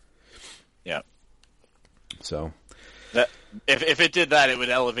 Yeah. So that if it did that, it would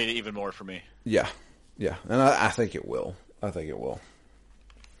elevate it even more for me. Yeah, and I think it will. But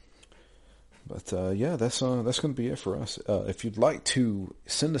that's going to be it for us. If you'd like to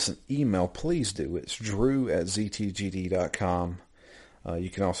send us an email, please do. It's drew@ztgd.com. You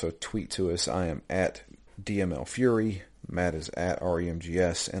can also tweet to us. I am at DMLFury. Matt is at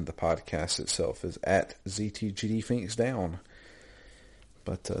REMGS, and the podcast itself is at ZTGD Phoenix Down.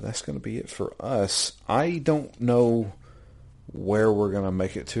 But that's going to be it for us. I don't know where we're going to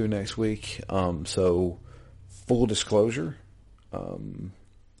make it to next week. So, full disclosure, I'll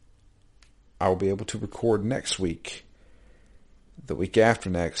be able to record next week. The week after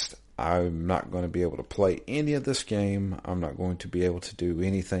next, I'm not going to be able to play any of this game. I'm not going to be able to do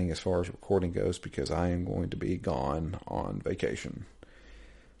anything as far as recording goes because I am going to be gone on vacation.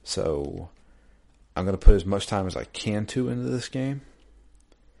 So, I'm going to put as much time as I can into this game.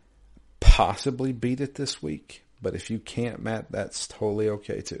 Possibly beat it this week, but if you can't, Matt, that's totally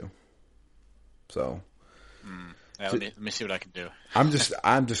okay too. So, let me see what I can do. I'm just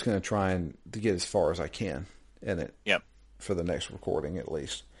going to try and to get as far as I can in it. Yep. For the next recording, at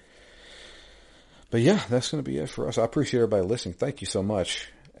least. But yeah, that's going to be it for us. I appreciate everybody listening. Thank you so much,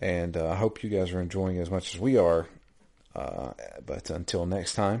 and I hope you guys are enjoying it as much as we are. But until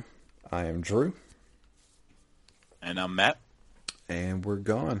next time, I am Drew, and I'm Matt. And we're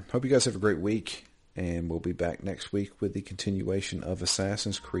gone. Hope you guys have a great week. And we'll be back next week with the continuation of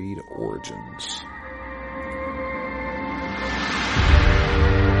Assassin's Creed Origins.